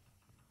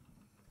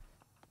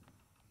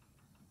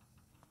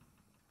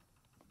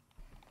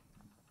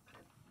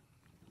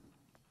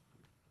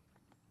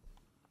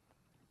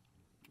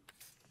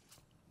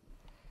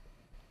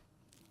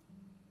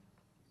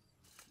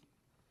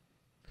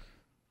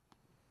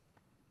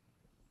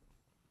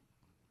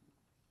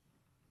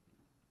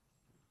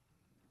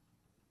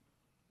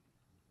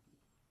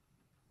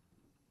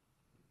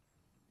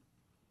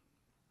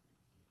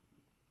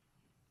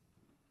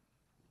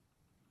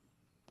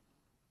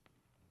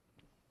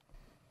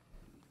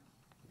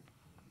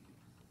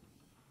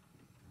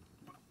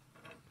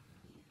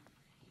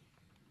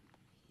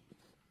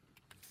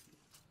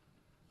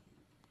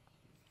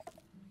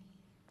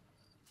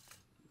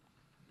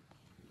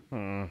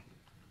 Hmm.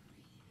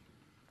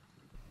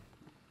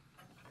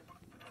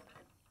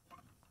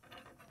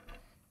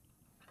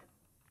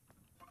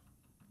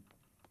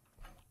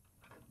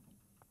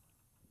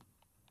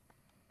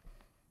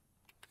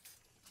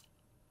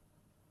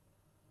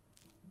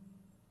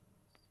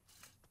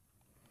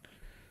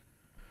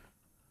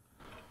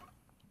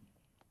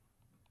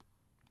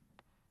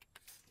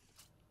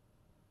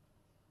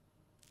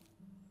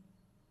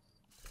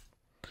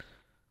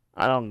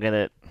 I don't get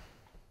it.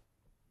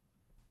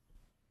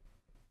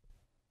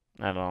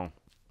 I don't.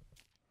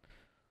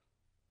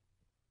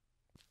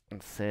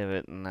 Let's save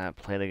it and not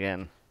play it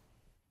again.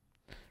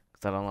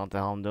 Because I don't know what the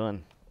hell I'm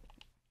doing.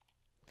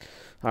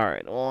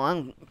 Alright, well,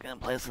 I'm gonna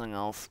play something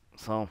else.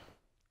 So,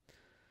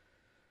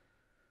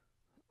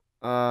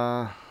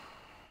 uh,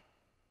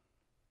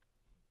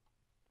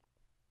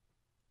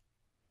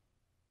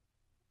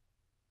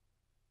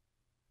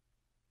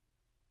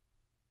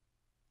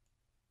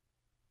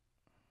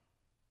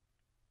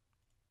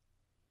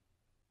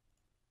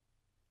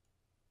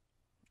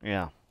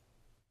 yeah.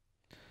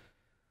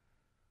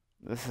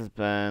 This has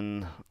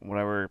been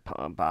whatever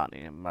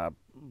Botany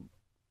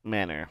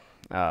Manor.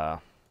 Uh,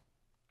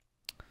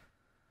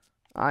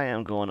 I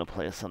am going to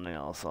play something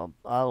else.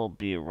 I will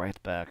be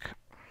right back.